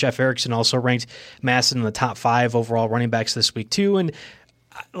our Jeff Erickson also ranked Madison in the top 5 overall running backs this week too, and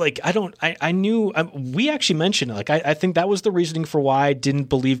I knew we actually mentioned it. I think that was the reasoning for why I didn't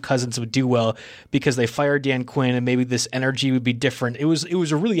believe Cousins would do well, because they fired Dan Quinn and maybe this energy would be different. It was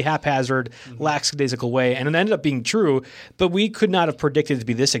a really haphazard, lackadaisical way, and it ended up being true. But we could not have predicted it to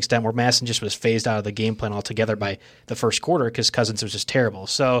be this extent, where Madison just was phased out of the game plan altogether by the first quarter because Cousins was just terrible.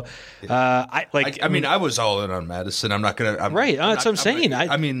 So I was all in on Madison. I'm not gonna. That's what I'm saying.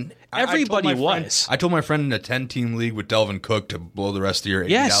 Everybody was. I told my friend in a 10-team league with Delvin Cook to blow the rest of your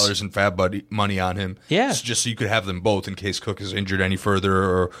 $80 in fab money on him. Yeah. Just so you could have them both in case Cook is injured any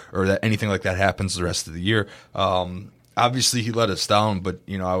further or that anything like that happens the rest of the year. Obviously, he let us down, but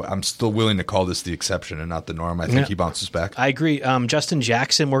I'm still willing to call this the exception and not the norm. I think he bounces back. I agree. Justin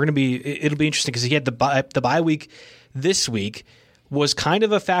Jackson, it'll be interesting because he had the bye week this week. Was kind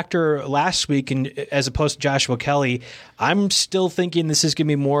of a factor last week, and as opposed to Joshua Kelly. I'm still thinking this is going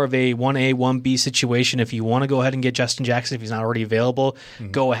to be more of a 1A, 1B situation. If you want to go ahead and get Justin Jackson, if he's not already available,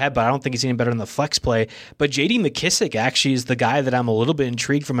 go ahead, but I don't think he's any better than the flex play. But J.D. McKissic actually is the guy that I'm a little bit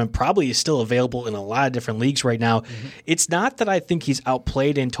intrigued from, and probably is still available in a lot of different leagues right now. It's not that I think he's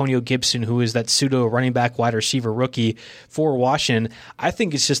outplayed Antonio Gibson, who is that pseudo running back wide receiver rookie for Washington. I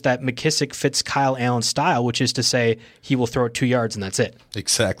think it's just that McKissic fits Kyle Allen's style, which is to say he will throw it 2 yards and that's it.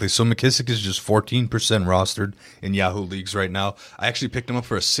 Exactly. So McKissic is just 14% rostered in Yahoo leagues right now. I actually picked him up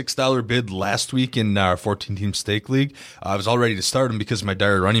for a $6 bid last week in our 14-team stake league. I was all ready to start him because of my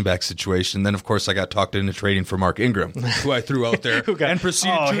dire running back situation. Then, of course, I got talked into trading for Mark Ingram, who I threw out there and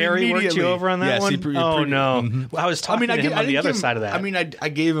proceeded to Harry immediately. Worked you over on that one? No. I was talking to him on the other side of that. I mean, I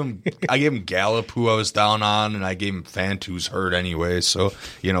gave him Gallup, who I was down on, and I gave him Fant, who's hurt anyway. So,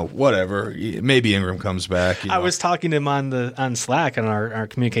 whatever. Maybe Ingram comes back. I was talking to him on Slack on our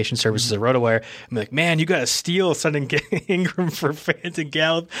communication services at RotoWire. I'm like, man, you got to steal sending Ingram for Fant and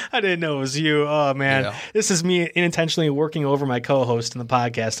Gallup. I didn't know it was you. Oh, man. Yeah. This is me unintentionally working over my co-host in the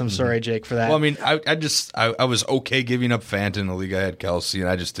podcast. I'm sorry, Jake, for that. Well, I mean, I was okay giving up Fant in the league. I had Kelsey, and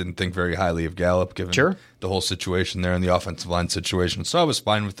I just didn't think very highly of Gallup given the whole situation there and the offensive line situation. So I was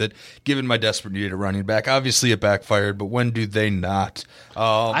fine with it, given my desperate need of running back. Obviously, it backfired, but when do they not?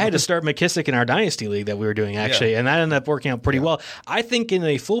 I had to start McKissic in our Dynasty League that we were doing, actually, and that ended up working out pretty well. I think in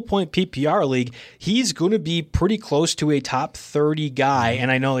a full-point PPR league, he's going to be pretty close to a top 30 guy, and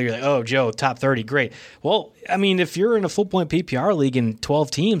I know you're like, oh, Joe, top 30, great. Well, I mean, if you're in a full-point PPR league in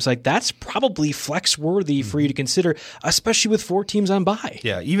 12 teams, like that's probably flex-worthy for you to consider, especially with 4 teams on bye.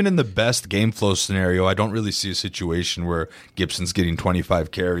 Yeah, even in the best game flow scenario, I don't really see a situation where Gibson's getting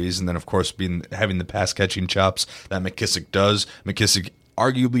 25 carries and then, of course, having the pass-catching chops that McKissic does. McKissic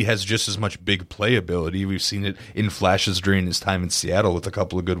arguably has just as much big playability. We've seen it in flashes during his time in Seattle with a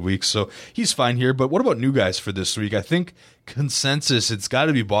couple of good weeks, so he's fine here. But what about new guys for this week? I think consensus, it's got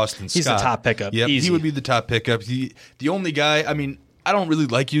to be Boston Scott. He's the top pickup. Yep, he would be the top pickup. The only guy, I mean, I don't really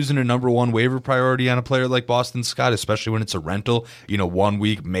like using a number one waiver priority on a player like Boston Scott, especially when it's a rental, 1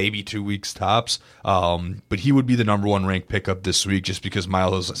 week, maybe 2 weeks tops. But he would be the number one ranked pickup this week just because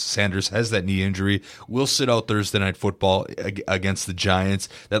Miles Sanders has that knee injury, will sit out Thursday Night Football against the Giants.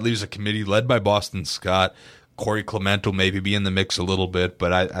 That leaves a committee led by Boston Scott. Corey Clement will maybe be in the mix a little bit,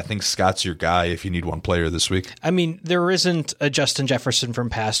 but I think Scott's your guy if you need one player this week. I mean, there isn't a Justin Jefferson from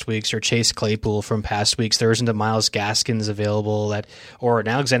past weeks or Chase Claypool from past weeks. There isn't a Myles Gaskins available or an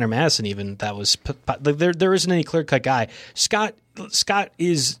Alexander Madison even that was there isn't any clear-cut guy. Scott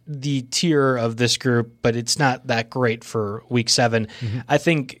is the tier of this group, but it's not that great for week 7. I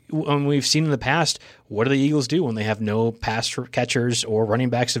think when we've seen in the past, what do the Eagles do when they have no pass catchers or running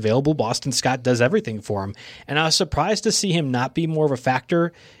backs available? Boston Scott does everything for him. And I was surprised to see him not be more of a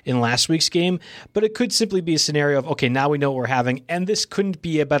factor in last week's game, but it could simply be a scenario of, okay, now we know what we're having, and this couldn't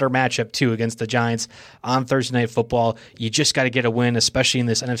be a better matchup, too, against the Giants on Thursday Night Football. You just got to get a win, especially in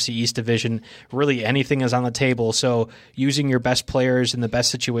this NFC East division. Really, anything is on the table, so using your best players in the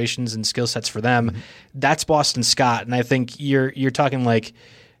best situations and skill sets for them, that's Boston Scott. And I think you're talking like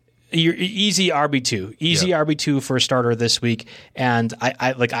you're easy RB2, RB2 for a starter this week. And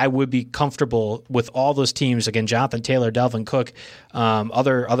I would be comfortable with all those teams. Again, Jonathan Taylor, Delvin Cook,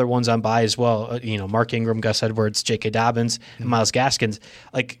 other ones on bye as well. Mark Ingram, Gus Edwards, J.K. Dobbins, and Myles Gaskins.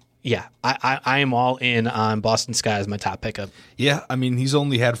 Yeah, I am all in on Boston Scott as my top pickup. Yeah, I mean, he's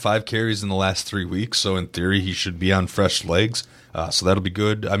only had 5 carries in the last 3 weeks, so in theory he should be on fresh legs. So that'll be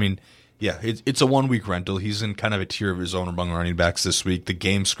good. I mean, yeah, it's a 1 week rental. He's in kind of a tier of his own among running backs this week. The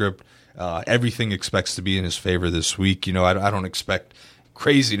game script, everything expects to be in his favor this week. I don't expect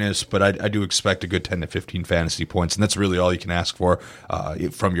craziness, but I do expect a good 10 to 15 fantasy points, and that's really all you can ask for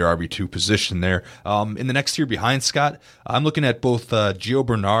from your RB2 position there. In the next tier behind Scott, I'm looking at both Gio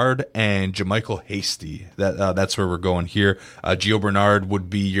Bernard and JaMychal Hasty. That's where we're going here. Gio Bernard would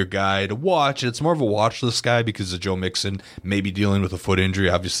be your guy to watch. It's more of a watch list guy because of Joe Mixon maybe dealing with a foot injury.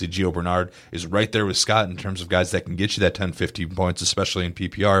 Obviously, Gio Bernard is right there with Scott in terms of guys that can get you that 10, 15 points, especially in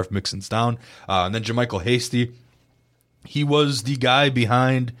PPR if Mixon's down. And then JaMychal Hasty, he was the guy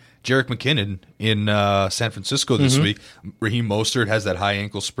behind Jerick McKinnon in San Francisco this week. Raheem Mostert has that high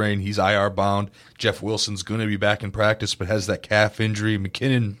ankle sprain. He's IR bound. Jeff Wilson's going to be back in practice but has that calf injury.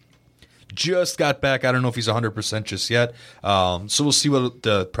 McKinnon just got back. I don't know if he's 100% just yet. So we'll see what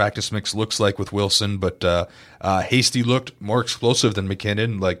the practice mix looks like with Wilson. But Hasty looked more explosive than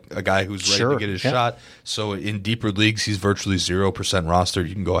McKinnon, like a guy who's ready to get his shot. So in deeper leagues, he's virtually 0% rostered.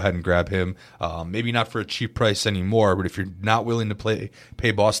 You can go ahead and grab him. Maybe not for a cheap price anymore, but if you're not willing to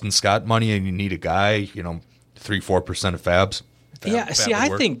pay Boston Scott money and you need a guy, 3-4% of fabs.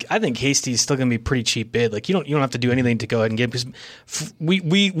 I think Hasty's still going to be a pretty cheap bid. Like you don't have to do anything to go ahead and get him, because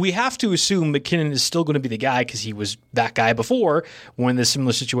we have to assume McKinnon is still going to be the guy because he was that guy before when this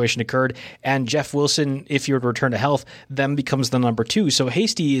similar situation occurred. And Jeff Wilson, if you were to return to health, then becomes the number 2. So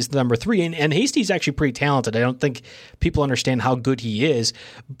Hasty is the number 3, and Hasty's actually pretty talented. I don't think people understand how good he is,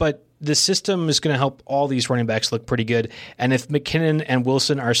 but the system is going to help all these running backs look pretty good. And if McKinnon and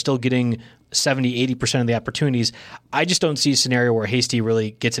Wilson are still getting 70-80% of the opportunities, I just don't see a scenario where Hasty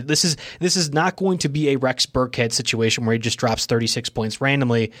really gets it. This is not going to be a Rex Burkhead situation where he just drops 36 points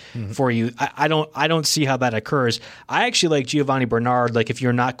randomly for you. I don't see how that occurs. I actually like Giovanni Bernard. Like if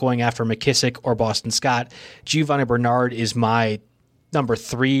you're not going after McKissick or Boston Scott, Giovanni Bernard is my number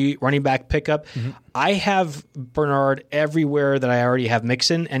 3 running back pickup. I have Bernard everywhere that I already have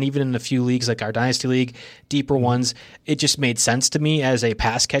Mixon, and even in a few leagues like our Dynasty League, deeper ones, it just made sense to me as a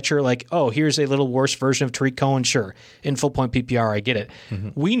pass catcher. Like, oh, here's a little worse version of Tariq Cohen. Sure, in full point PPR, I get it.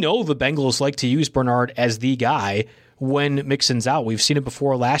 We know the Bengals like to use Bernard as the guy when Mixon's out. We've seen it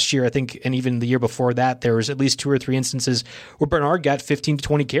before last year, I think, and even the year before that, there was at least 2 or 3 instances where Bernard got 15 to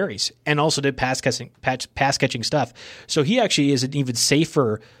 20 carries and also did pass catching stuff. So he actually is an even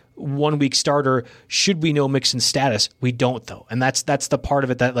safer 1-week starter should we know Mixon's status. We don't, though, and that's the part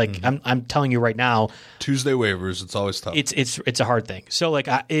of it that I'm telling you right now. Tuesday waivers, it's always tough. It's a hard thing. So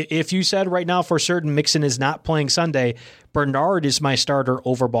if you said right now for certain Mixon is not playing Sunday, Bernard is my starter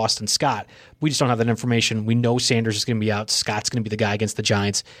over Boston Scott. We just don't have that information. We know Sanders is going to be out. Scott's going to be the guy against the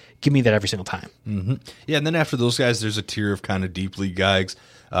Giants. Give me that every single time. Yeah, and then after those guys, there's a tier of kind of deep league guys.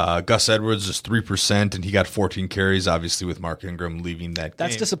 Gus Edwards is 3%, and he got 14 carries, obviously, with Mark Ingram leaving that game.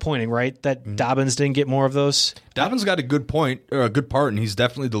 That's disappointing, right? That Dobbins didn't get more of those? Dobbins got a good part, and he's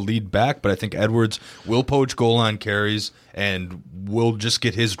definitely the lead back, but I think Edwards will poach goal line carries and will just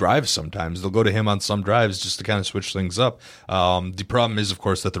get his drives sometimes. They'll go to him on some drives just to kind of switch things up. The problem is, of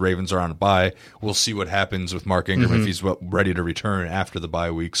course, that the Ravens are on a bye. We'll see what happens with Mark Ingram if he's ready to return after the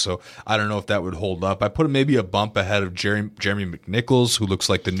bye week. So I don't know if that would hold up. I put maybe a bump ahead of Jeremy McNichols, who looks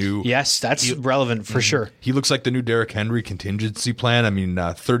like the new... Yes, that's relevant for sure. He looks like the new Derrick Henry contingency plan. I mean,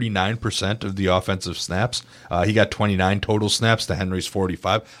 39% of the offensive snaps. He got 29 total snaps to Henry's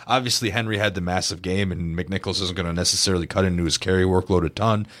 45. Obviously, Henry had the massive game, and McNichols isn't going to necessarily cut into his carry workload a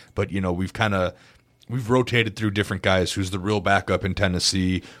ton. But, we've rotated through different guys. Who's the real backup in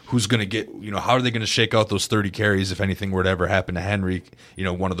Tennessee? Who's going to get, how are they going to shake out those 30 carries if anything were to ever happen to Henry,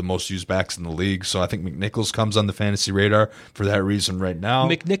 one of the most used backs in the league. So I think McNichols comes on the fantasy radar for that reason right now.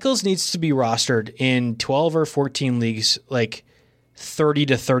 McNichols needs to be rostered in 12 or 14 leagues, like 30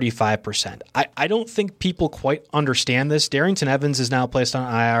 to 35%. I don't think people quite understand this. Darrington Evans is now placed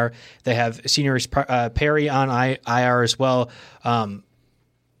on IR. They have Senior Perry on IR as well.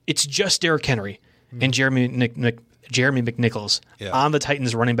 It's just Derrick Henry and Jeremy McNichols on the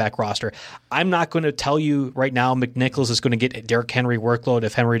Titans running back roster. I'm not going to tell you right now McNichols is going to get Derrick Henry workload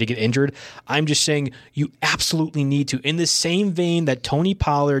if Henry to get injured. I'm just saying you absolutely need to. In the same vein that Tony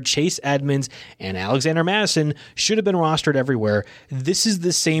Pollard, Chase Edmonds, and Alexander Madison should have been rostered everywhere, this is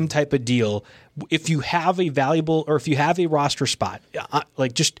the same type of deal. If you have a valuable or if you have a roster spot,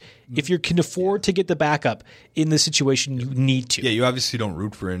 if you can afford to get the backup in this situation, you need to. Yeah, you obviously don't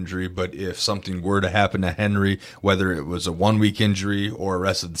root for injury, but if something were to happen to Henry, whether it was a 1-week injury or a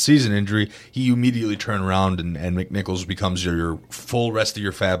rest of the season injury, he immediately turn around and McNichols becomes your full rest of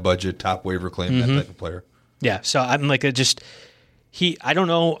your fab budget, top waiver claim, that type of player. Yeah, so I'm I don't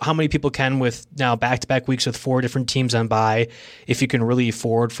know how many people can with now back-to-back weeks with 4 different teams on bye, if you can really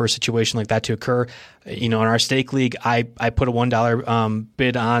afford for a situation like that to occur. In our stake league, I put a $1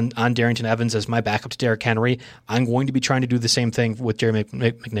 bid on Darrington Evans as my backup to Derrick Henry. I'm going to be trying to do the same thing with Jeremy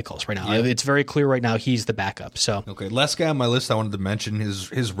McNichols right now. Yeah. It's very clear right now he's the backup. So okay, last guy on my list I wanted to mention,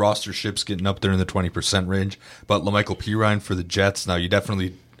 his roster ship's getting up there in the 20% range, but LaMichael Pirine for the Jets. Now you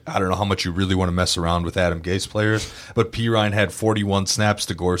definitely... I don't know how much you really want to mess around with Adam Gase players, but Pirine had 41 snaps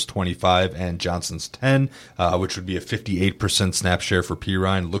to Gore's 25 and Johnson's 10, which would be a 58% snap share for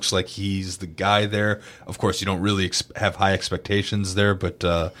Pirine. Looks like he's the guy there. Of course, you don't really have high expectations there,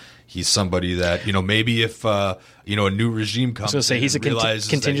 but he's somebody that, maybe if a new regime comes in. I was going to say, he's a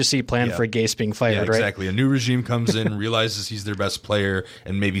contingency plan for Gase being fired, right? Exactly. A new regime comes in, realizes he's their best player,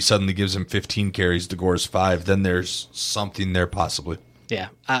 and maybe suddenly gives him 15 carries to Gore's 5. Then there's something there possibly. Yeah,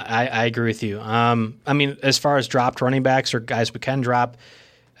 I agree with you. I mean, as far as dropped running backs or guys we can drop,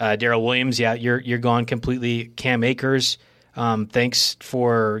 Darrell Williams, yeah, you're gone completely. Cam Akers, thanks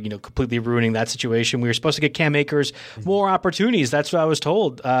for completely ruining that situation. We were supposed to get Cam Akers more opportunities. That's what I was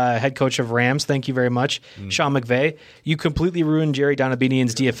told. Head coach of Rams, thank you very much, Sean McVay. You completely ruined Jerry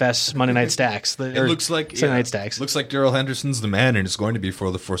Donabedian's DFS Monday Night Stacks. It looks like Sunday Night Stacks. Looks like Darrell Henderson's the man, and it's going to be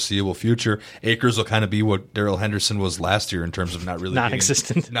for the foreseeable future. Akers will kind of be what Darrell Henderson was last year in terms of not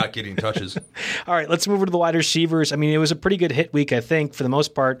getting touches. All right, let's move over to the wide receivers. I mean, it was a pretty good hit week, I think, for the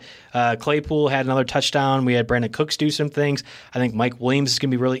most part. Claypool had another touchdown. We had Brandon Cooks do some things. I think Mike Williams is going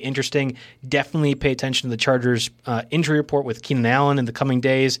to be really interesting. Definitely pay attention to the Chargers injury report with Keenan Allen in the coming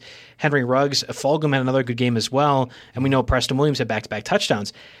days. Henry Ruggs, Fulgham had another good game as well, and we know Preston Williams had back-to-back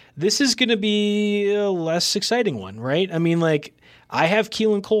touchdowns. This is going to be a less exciting one, right? I mean, I have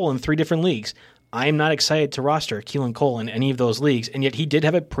Keelan Cole in 3 different leagues. I'm not excited to roster Keelan Cole in any of those leagues, and yet he did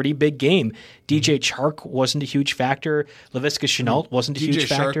have a pretty big game. DJ Chark wasn't a huge factor. Laviska Shenault wasn't a huge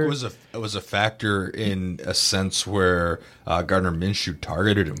factor. DJ Chark was a factor in a sense where Gardner Minshew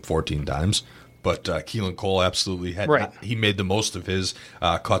targeted him 14 times. But Keelan Cole absolutely had. Right. He made the most of his.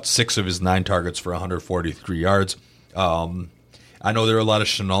 Caught 6 of his 9 targets for 143 yards. I know there are a lot of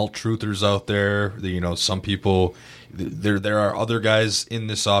Shenault truthers out there. Some people. There are other guys in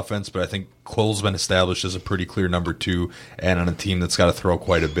this offense, but I think Cole's been established as a pretty clear number 2, and on a team that's got to throw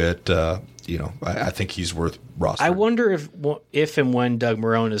quite a bit. I think he's worth rostering. I wonder if and when Doug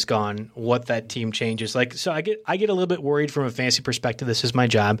Marrone is gone, what that team changes. So I get a little bit worried from a fantasy perspective. This is my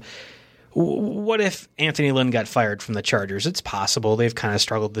job. What if Anthony Lynn got fired from the Chargers? It's possible. They've kind of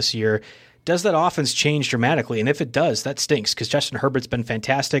struggled this year. Does that offense change dramatically? And if it does, that stinks because Justin Herbert's been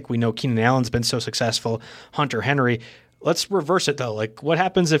fantastic. We know Keenan Allen's been so successful. Hunter Henry. Let's reverse it, though. What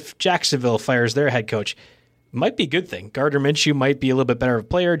happens if Jacksonville fires their head coach? Might be a good thing. Gardner Minshew might be a little bit better of a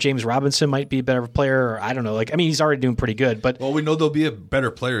player. James Robinson might be a better player. Or I don't know. He's already doing pretty good. But we know there'll be a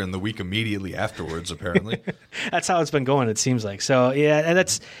better player in the week immediately afterwards, apparently. That's how it's been going, it seems like. So, yeah, and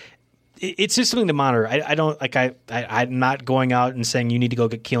it's just something to monitor. I'm not going out and saying you need to go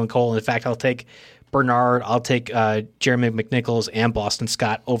get Keelan Cole. In fact, I'll take Bernard, I'll take Jeremy McNichols and Boston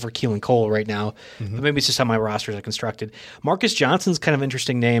Scott over Keelan Cole right now. Mm-hmm. But maybe it's just how my rosters are constructed. Marcus Johnson's kind of an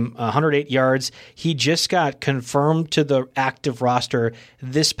interesting name, 108 yards. He just got confirmed to the active roster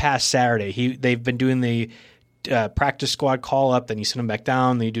this past Saturday. They've been doing the practice squad call up, then you send him back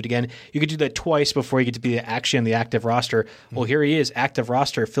down, then you do it again. You could do that twice before you get to be actually on the active roster. Well, here he is, active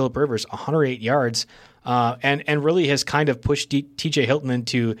roster, Phillip Rivers, 108 yards, and really has kind of pushed TJ Hilton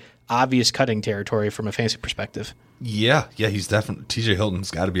into obvious cutting territory from a fantasy perspective. Yeah, he's definitely. TJ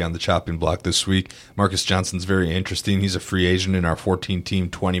Hilton's got to be on the chopping block this week. Marcus Johnson's very interesting. He's a free agent in our 14-team,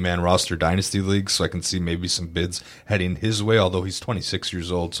 20-man roster dynasty league, so I can see maybe some bids heading his way, although he's 26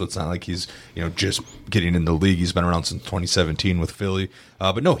 years old, so it's not like he's just getting in the league. He's been around since 2017 with Philly.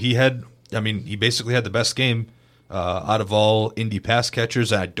 But no, he basically had the best game out of all Indy pass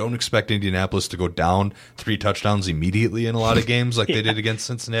catchers, and I don't expect Indianapolis to go down 3 touchdowns immediately in a lot of games like they did against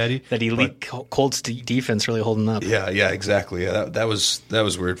Cincinnati. That elite Colts defense really holding up. Yeah, exactly. Yeah, that was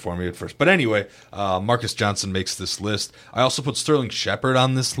weird for me at first. But anyway, Marcus Johnson makes this list. I also put Sterling Shepard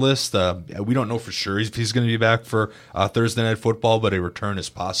on this list. We don't know for sure if he's going to be back for Thursday Night Football, but a return is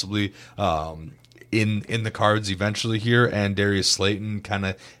possibly in the cards eventually here, and Darius Slayton kind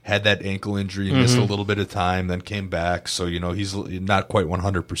of had that ankle injury, missed a little bit of time, then came back, so he's not quite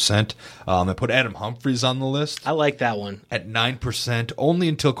 100%. I put Adam Humphries on the list. I like that one. At 9%, only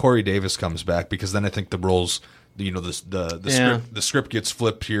until Corey Davis comes back, because then I think the roles, the script gets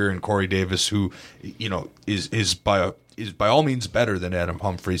flipped here, and Corey Davis, who is by all means better than Adam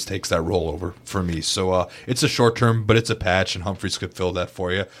Humphries, takes that role over for me. So it's a short term, but it's a patch, and Humphries could fill that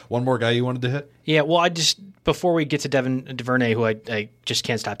for you. One more guy you wanted to hit? Yeah, well, before we get to Devin DuVernay, who I just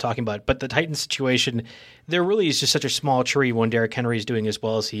can't stop talking about, but the Titans situation, there really is just such a small tree when Derrick Henry is doing as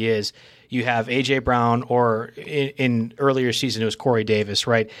well as he is. You have A.J. Brown, or in earlier season it was Corey Davis,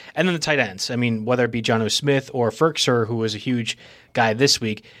 right? And then the tight ends. I mean, whether it be Jonnu Smith or Ferkser, who was a huge guy this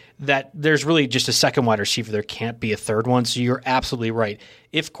week, that there's really just a second wide receiver. There can't be a third one. So you're absolutely right.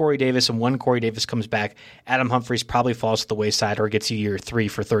 If Corey Davis and when Corey Davis comes back, Adam Humphries probably falls to the wayside or gets year 3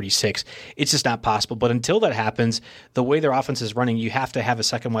 for 36. It's just not possible. But until that happens, the way their offense is running, you have to have a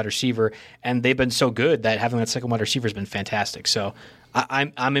second wide receiver. And they've been so good that having that second wide receiver has been fantastic. So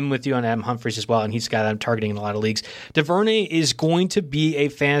I'm in with you on Adam Humphries as well, and he's got I'm targeting in a lot of leagues. DuVernay is going to be a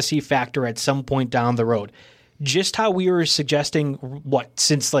fantasy factor at some point down the road. Just how we were suggesting,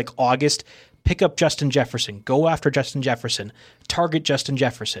 since like August, pick up Justin Jefferson, go after Justin Jefferson, target Justin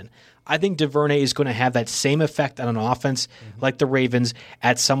Jefferson. I think DuVernay is going to have that same effect on an offense like the Ravens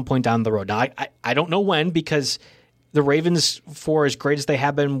at some point down the road. Now, I don't know when, because the Ravens, for as great as they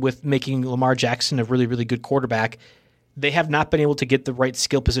have been with making Lamar Jackson a really, really good quarterback, they have not been able to get the right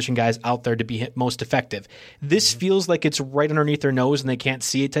skill position guys out there to be most effective. This feels like it's right underneath their nose and they can't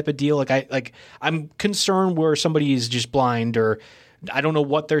see it type of deal. I'm concerned where somebody is just blind, or I don't know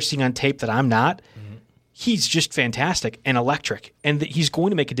what they're seeing on tape that I'm not. He's just fantastic and electric, and he's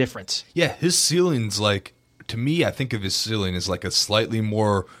going to make a difference. Yeah, his ceiling's to me, I think of his ceiling as like a slightly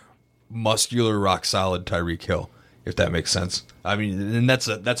more muscular, rock solid Tyreek Hill, if that makes sense. I mean, and that's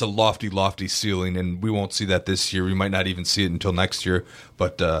a lofty ceiling, and we won't see that this year. We might not even see it until next year.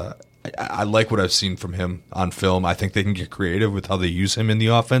 But I like what I've seen from him on film. I think they can get creative with how they use him in the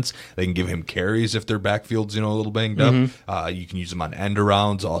offense. They can give him carries if their backfield's a little banged up. You can use him on end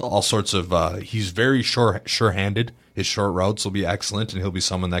arounds, all sorts of. He's very sure-handed. His short routes will be excellent, and he'll be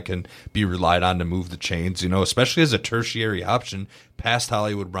someone that can be relied on to move the chains, especially as a tertiary option past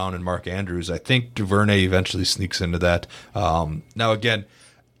Hollywood Brown and Mark Andrews. I think DuVernay eventually sneaks into that. Now, again,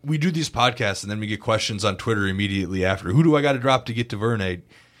 we do these podcasts, and then we get questions on Twitter immediately after. Who do I got to drop to get DuVernay?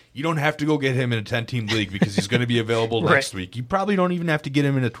 You don't have to go get him in a 10-team league because he's going to be available next week. You probably don't even have to get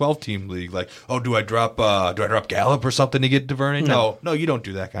him in a 12-team league. Like, do I drop Gallup or something to get DuVernay? No, you don't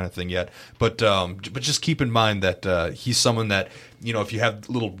do that kind of thing yet. But just keep in mind that he's someone that, if you have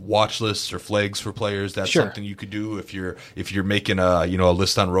little watch lists or flags for players, that's something you could do. If you're making a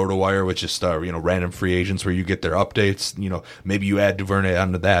list on RotoWire with just random free agents where you get their updates, maybe you add DuVernay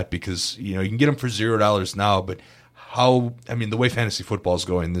onto that, because you can get him for $0 now, but the way fantasy football is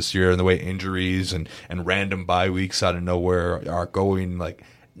going this year, and the way injuries and random bye weeks out of nowhere are going,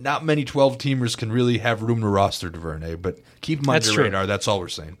 not many 12-teamers can really have room to roster DuVernay, but keep him on your radar. That's all we're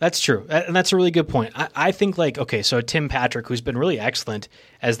saying. That's true. And that's a really good point. I think, so Tim Patrick, who's been really excellent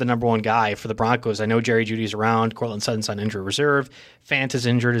as the number one guy for the Broncos. I know Jerry Jeudy's around. Cortland Sutton's on injury reserve. Fant is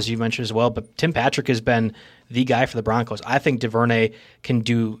injured, as you mentioned as well. But Tim Patrick has been the guy for the Broncos. I think DuVernay can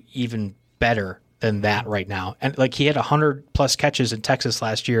do even better than that right now. And he had 100+ catches in Texas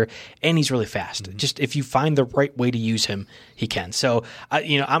last year, and he's really fast. Just if you find the right way to use him, he can. So,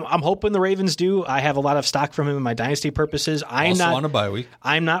 I'm hoping the Ravens do. I have a lot of stock from him in my dynasty purposes. I'm not on a bye week.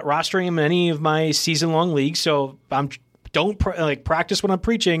 I'm not rostering him in any of my season-long leagues, so don't practice what I'm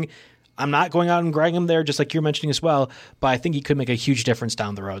preaching. I'm not going out and grabbing him there, just like you're mentioning as well, but I think he could make a huge difference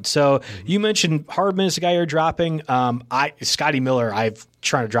down the road. So you mentioned Hardman is the guy you're dropping. Scotty Miller, I've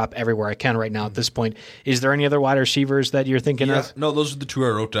trying to drop everywhere I can right now at this point. Is there any other wide receivers that you're thinking of? No, those are the two I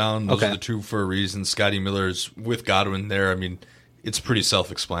wrote down. Those are the two for a reason. Scotty Miller's with Godwin there. I mean, it's pretty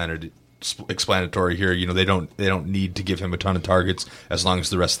self-explanatory here. They don't need to give him a ton of targets as long as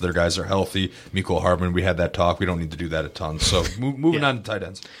the rest of their guys are healthy. Mecole Hardman, we had that talk. We don't need to do that a ton. So moving on to tight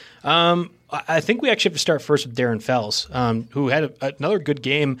ends. I think we actually have to start first with Darren Fells, who had another good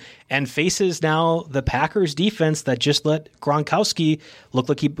game and faces now the Packers defense that just let Gronkowski look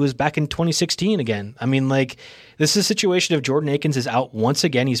like he was back in 2016 again. I mean, this is a situation of Jordan Akins is out once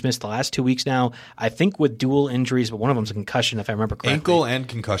again. He's missed the last 2 weeks now, I think with dual injuries, but one of them's a concussion, if I remember correctly. Ankle and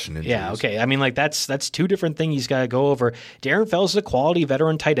concussion injuries. Yeah, okay. I mean, that's two different things he's got to go over. Darren Fells is a quality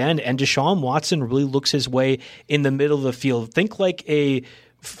veteran tight end, and Deshaun Watson really looks his way in the middle of the field. Think like a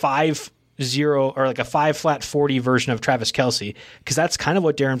 5-0 or like a 5-flat-40 version of Travis Kelce, because that's kind of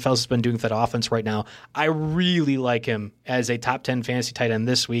what Darren Fells has been doing for that offense right now. I really like him as a top 10 fantasy tight end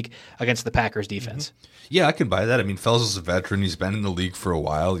this week against the Packers defense. Yeah, I can buy that. I mean, Fells is a veteran. He's been in the league for a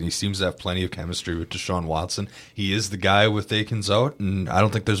while, and he seems to have plenty of chemistry with Deshaun Watson. He is the guy with Akins out, and I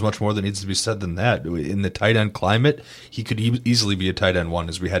don't think there's much more that needs to be said than that. In the tight end climate, he could easily be a tight end one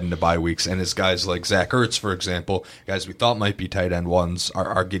as we head into bye weeks, and as guys like Zach Ertz, for example, guys we thought might be tight end ones,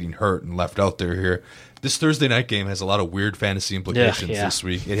 are getting hurt and left out there here. This Thursday night game has a lot of weird fantasy implications this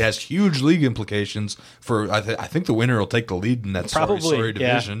week. It has huge league implications for, I think the winner will take the lead in that sorry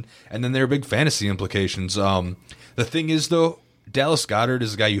division. And then there are big fantasy implications. The thing is, though, Dallas Goedert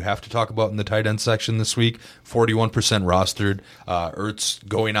is a guy you have to talk about in the tight end section this week. 41% rostered. Ertz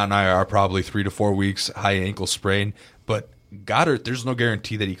going on IR probably 3 to 4 weeks, high ankle sprain. But Goddard, there's no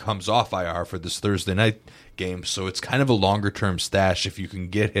guarantee that he comes off IR for this Thursday night game, so it's kind of a longer-term stash if you can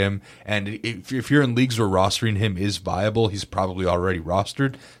get him. And if you're in leagues where rostering him is viable, he's probably already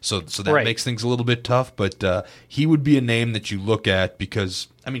rostered, so that makes things a little bit tough. But he would be a name that you look at because,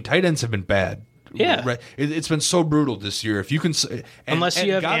 I mean, tight ends have been bad Yeah. Right. It's been so brutal this year. If you can, unless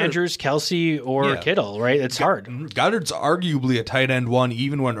you have Andrews, Kelsey, or Kittle, right? It's hard. Goddard's arguably a tight end one,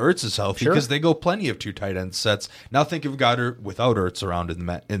 even when Ertz is healthy, because they go plenty of 2 tight end sets. Now think of Goddard without Ertz around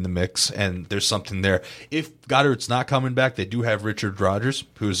in the mix, and there's something there. If Goddard's not coming back, they do have Richard Rodgers,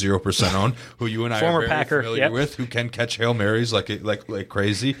 who is 0% owned, who you and I Former are very Packer, familiar with, who can catch Hail Marys like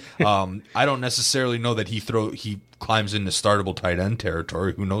crazy. I don't necessarily know that he climbs into startable tight end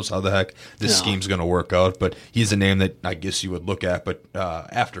territory. Who knows how the heck this scheme's going to work out, but he's a name that I guess you would look at, but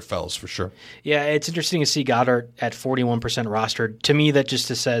after Fells for sure. Yeah, it's interesting to see Goddard at 41% rostered. To me, that just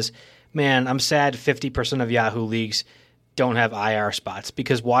says, man, I'm sad 50% of Yahoo leagues don't have IR spots,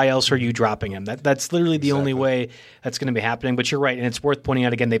 because why else are you dropping him? That's literally the only way that's going to be happening. But you're right, and it's worth pointing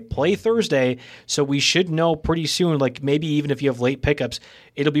out again, they play Thursday, so we should know pretty soon, like maybe even if you have late pickups,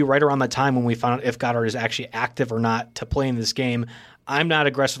 it'll be right around the time when we find out if Goddard is actually active or not to play in this game. I'm not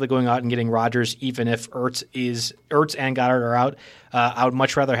aggressively going out and getting Rodgers, even if Ertz and Goddard are out. I would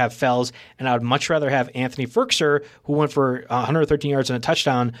much rather have Fells, and I would much rather have Anthony Firkser, who went for 113 yards and a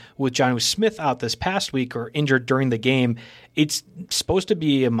touchdown with Jonnu Smith out this past week or injured during the game. It's supposed to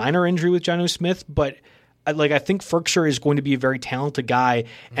be a minor injury with Jonnu Smith, but I think Firkser is going to be a very talented guy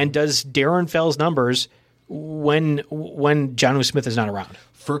and does Darren Fells numbers when Jonnu Smith is not around.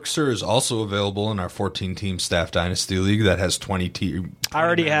 Firkser is also available in our 14-team staff dynasty league that has 20 teams. I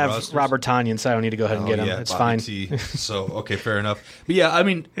already have rosters. Robert Tonyan, so I don't need to go ahead and get him. It's fine. So okay, fair enough. But yeah, I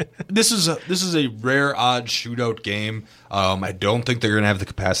mean, this is a rare odd shootout game. I don't think they're going to have the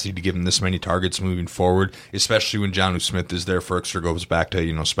capacity to give him this many targets moving forward, especially when Jonnu Smith is there. Firkser goes back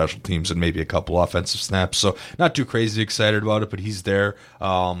to special teams and maybe a couple offensive snaps. So not too crazy excited about it, but he's there.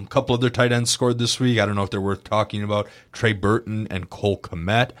 A couple other tight ends scored this week. I don't know if they're worth talking about. Trey Burton and Cole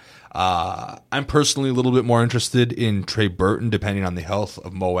Kmet. I'm personally a little bit more interested in Trey Burton, depending on the health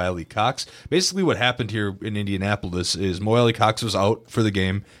of Mo Alley Cox. Basically, what happened here in Indianapolis is Mo Alley Cox was out for the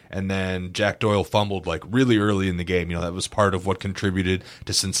game, and then Jack Doyle fumbled really early in the game. That was part of what contributed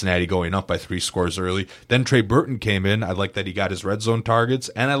to Cincinnati going up by 3 scores early. Then Trey Burton came in. I like that he got his red zone targets,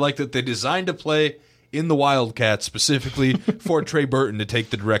 and I like that they designed a play in the Wildcats specifically for Trey Burton to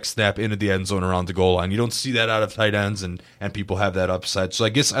take the direct snap into the end zone around the goal line. You don't see that out of tight ends, and people have that upside. So I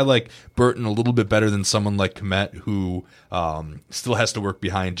guess I like Burton a little bit better than someone like Kmet, who still has to work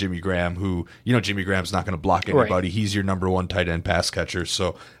behind Jimmy Graham, who, Jimmy Graham's not going to block anybody. Right. He's your number 1 tight end pass catcher.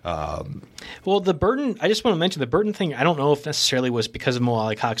 So, well, the Burton, I just want to mention the Burton thing. I don't know if necessarily was because of Mo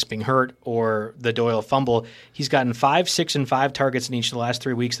Alley Cox being hurt or the Doyle fumble. He's gotten 5, 6, and 5 targets in each of the last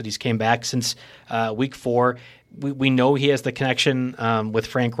 3 weeks that he's came back since week 4. We know he has the connection with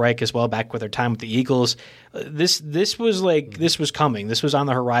Frank Reich as well, back with their time with the Eagles. This was coming. This was on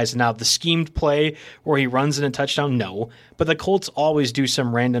the horizon. Now, the schemed play where he runs in a touchdown, no. But the Colts always do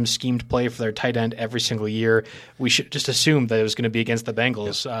some random schemed play for their tight end every single year. We should just assume that it was going to be against the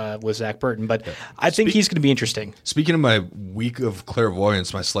Bengals with Zach Burton. But I think he's going to be interesting. Speaking of my week of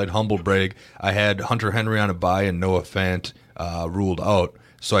clairvoyance, my slight humble brag, I had Hunter Henry on a bye and Noah Fant ruled out.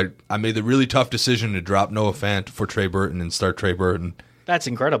 So I made the really tough decision to drop Noah Fant for Trey Burton and start Trey Burton. That's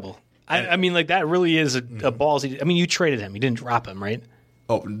incredible. I mean, that really is a ballsy. I mean, you traded him. You didn't drop him, right?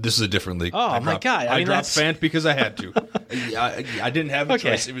 Oh, this is a different league. Oh, my God. I dropped Fant because I had to. I didn't have a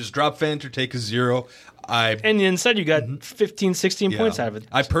choice. It was drop Fant or take a 0. And instead you got 15, 16 points out of it.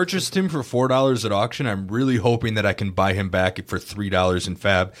 I purchased him for $4 at auction. I'm really hoping that I can buy him back for $3 in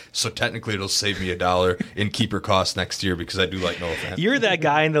Fab. So technically it'll save me $1 in keeper costs next year because I do like Noah Fant. You're that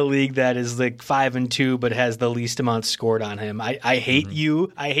guy in the league that is 5-2 but has the least amount scored on him. I hate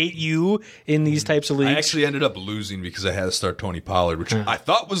you. I hate you in these types of leagues. I actually ended up losing because I had to start Tony Pollard, which I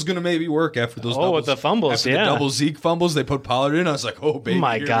thought was going to maybe work after those doubles. With the fumbles, after the double Zeke fumbles, they put Pollard in. I was like, oh, baby,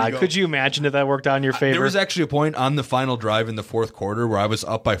 my God. Could you imagine if that worked out in your favor? There was actually a point on the final drive in the fourth quarter where I was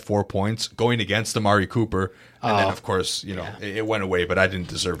up by 4 points going against Amari Cooper. And then, of course, it went away, but I didn't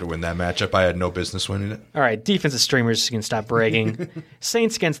deserve to win that matchup. I had no business winning it. All right, defensive streamers can stop bragging.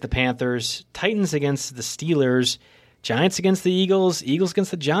 Saints against the Panthers, Titans against the Steelers, Giants against the Eagles, Eagles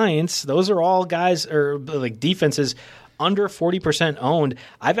against the Giants. Those are all guys or defenses under 40% owned.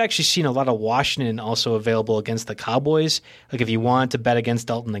 I've actually seen a lot of Washington also available against the Cowboys. If you want to bet against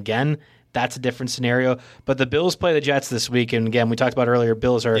Dalton again, that's a different scenario. But the Bills play the Jets this week. And again, we talked about earlier,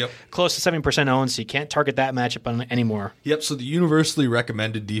 Bills are close to 70% owned, so you can't target that matchup anymore. Yep, so the universally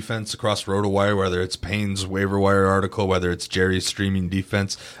recommended defense across RotoWire, whether it's Payne's waiver wire article, whether it's Jerry's streaming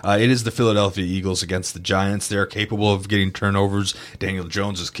defense, it is the Philadelphia Eagles against the Giants. They are capable of getting turnovers. Daniel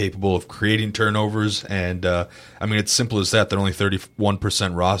Jones is capable of creating turnovers. And, it's simple as that. They're only 31%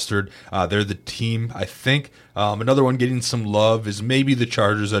 rostered. They're the team, I think, Another one getting some love is maybe the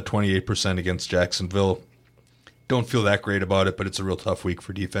Chargers at 28% against Jacksonville. Don't feel that great about it, but it's a real tough week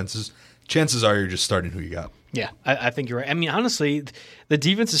for defenses. Chances are you're just starting who you got. Yeah, I think you're right. I mean, honestly, the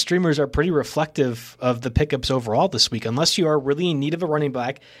defensive streamers are pretty reflective of the pickups overall this week. Unless you are really in need of a running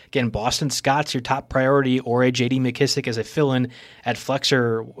back, again, Boston Scott's your top priority, or a J.D. McKissick as a fill-in at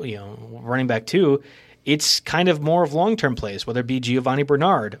flexor, running back too. It's kind of more of long-term plays, whether it be Giovanni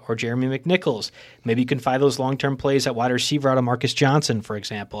Bernard or Jeremy McNichols. Maybe you can find those long-term plays at wide receiver out of Marcus Johnson, for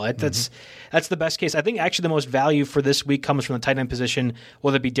example. That's the best case. I think actually the most value for this week comes from the tight end position,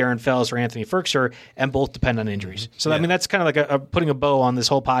 whether it be Darren Fells or Anthony Firkser, and both depend on injuries. So, I mean, that's kind of like putting a bow on this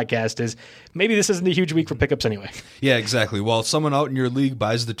whole podcast is maybe this isn't a huge week for pickups anyway. Yeah, exactly. While someone out in your league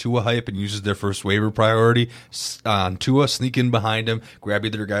buys the Tua hype and uses their first waiver priority on Tua, sneak in behind him, grab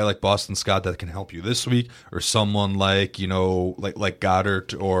either a guy like Boston Scott that can help you this week, or someone like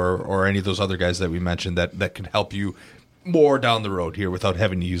Goddard or any of those other guys that we mentioned that can help you more down the road here without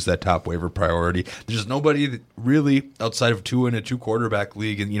having to use that top waiver priority. There's nobody that really outside of Tua in a 2-quarterback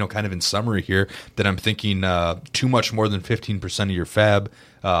league, and kind of in summary here, that I'm thinking too much more than 15% of your fab.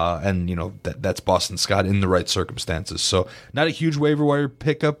 That's Boston Scott in the right circumstances. So not a huge waiver wire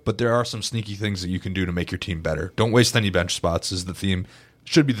pickup, but there are some sneaky things that you can do to make your team better. Don't waste any bench spots is the theme.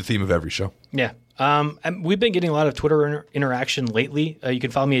 Should be the theme of every show. Yeah. And we've been getting a lot of Twitter interaction lately. You can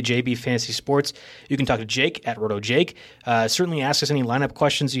follow me at JB Fantasy Sports. You can talk to Jake at RotoJake. Certainly ask us any lineup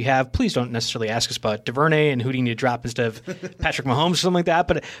questions you have. Please don't necessarily ask us about DuVernay and who do you need to drop instead of Patrick Mahomes or something like that.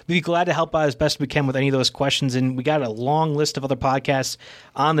 But we'd be glad to help out as best we can with any of those questions. And we got a long list of other podcasts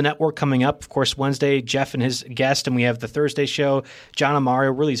on the network coming up. Of course, Wednesday, Jeff and his guest, and we have the Thursday show. John and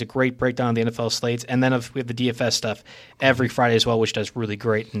Mario really is a great breakdown of the NFL slates. And then we have the DFS stuff every Friday as well, which does really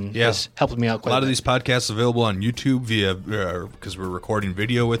great and has helped me out quite a lot. These podcasts available on YouTube via because we're recording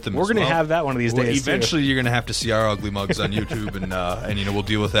video with them. We're going to have that one of these days. Eventually, you're going to have to see our ugly mugs on YouTube, and we'll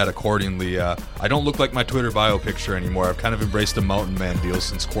deal with that accordingly. I don't look like my Twitter bio picture anymore. I've kind of embraced a mountain man deal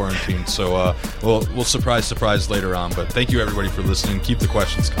since quarantine. So we'll surprise later on. But thank you everybody for listening. Keep the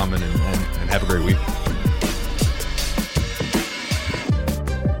questions coming, and have a great week.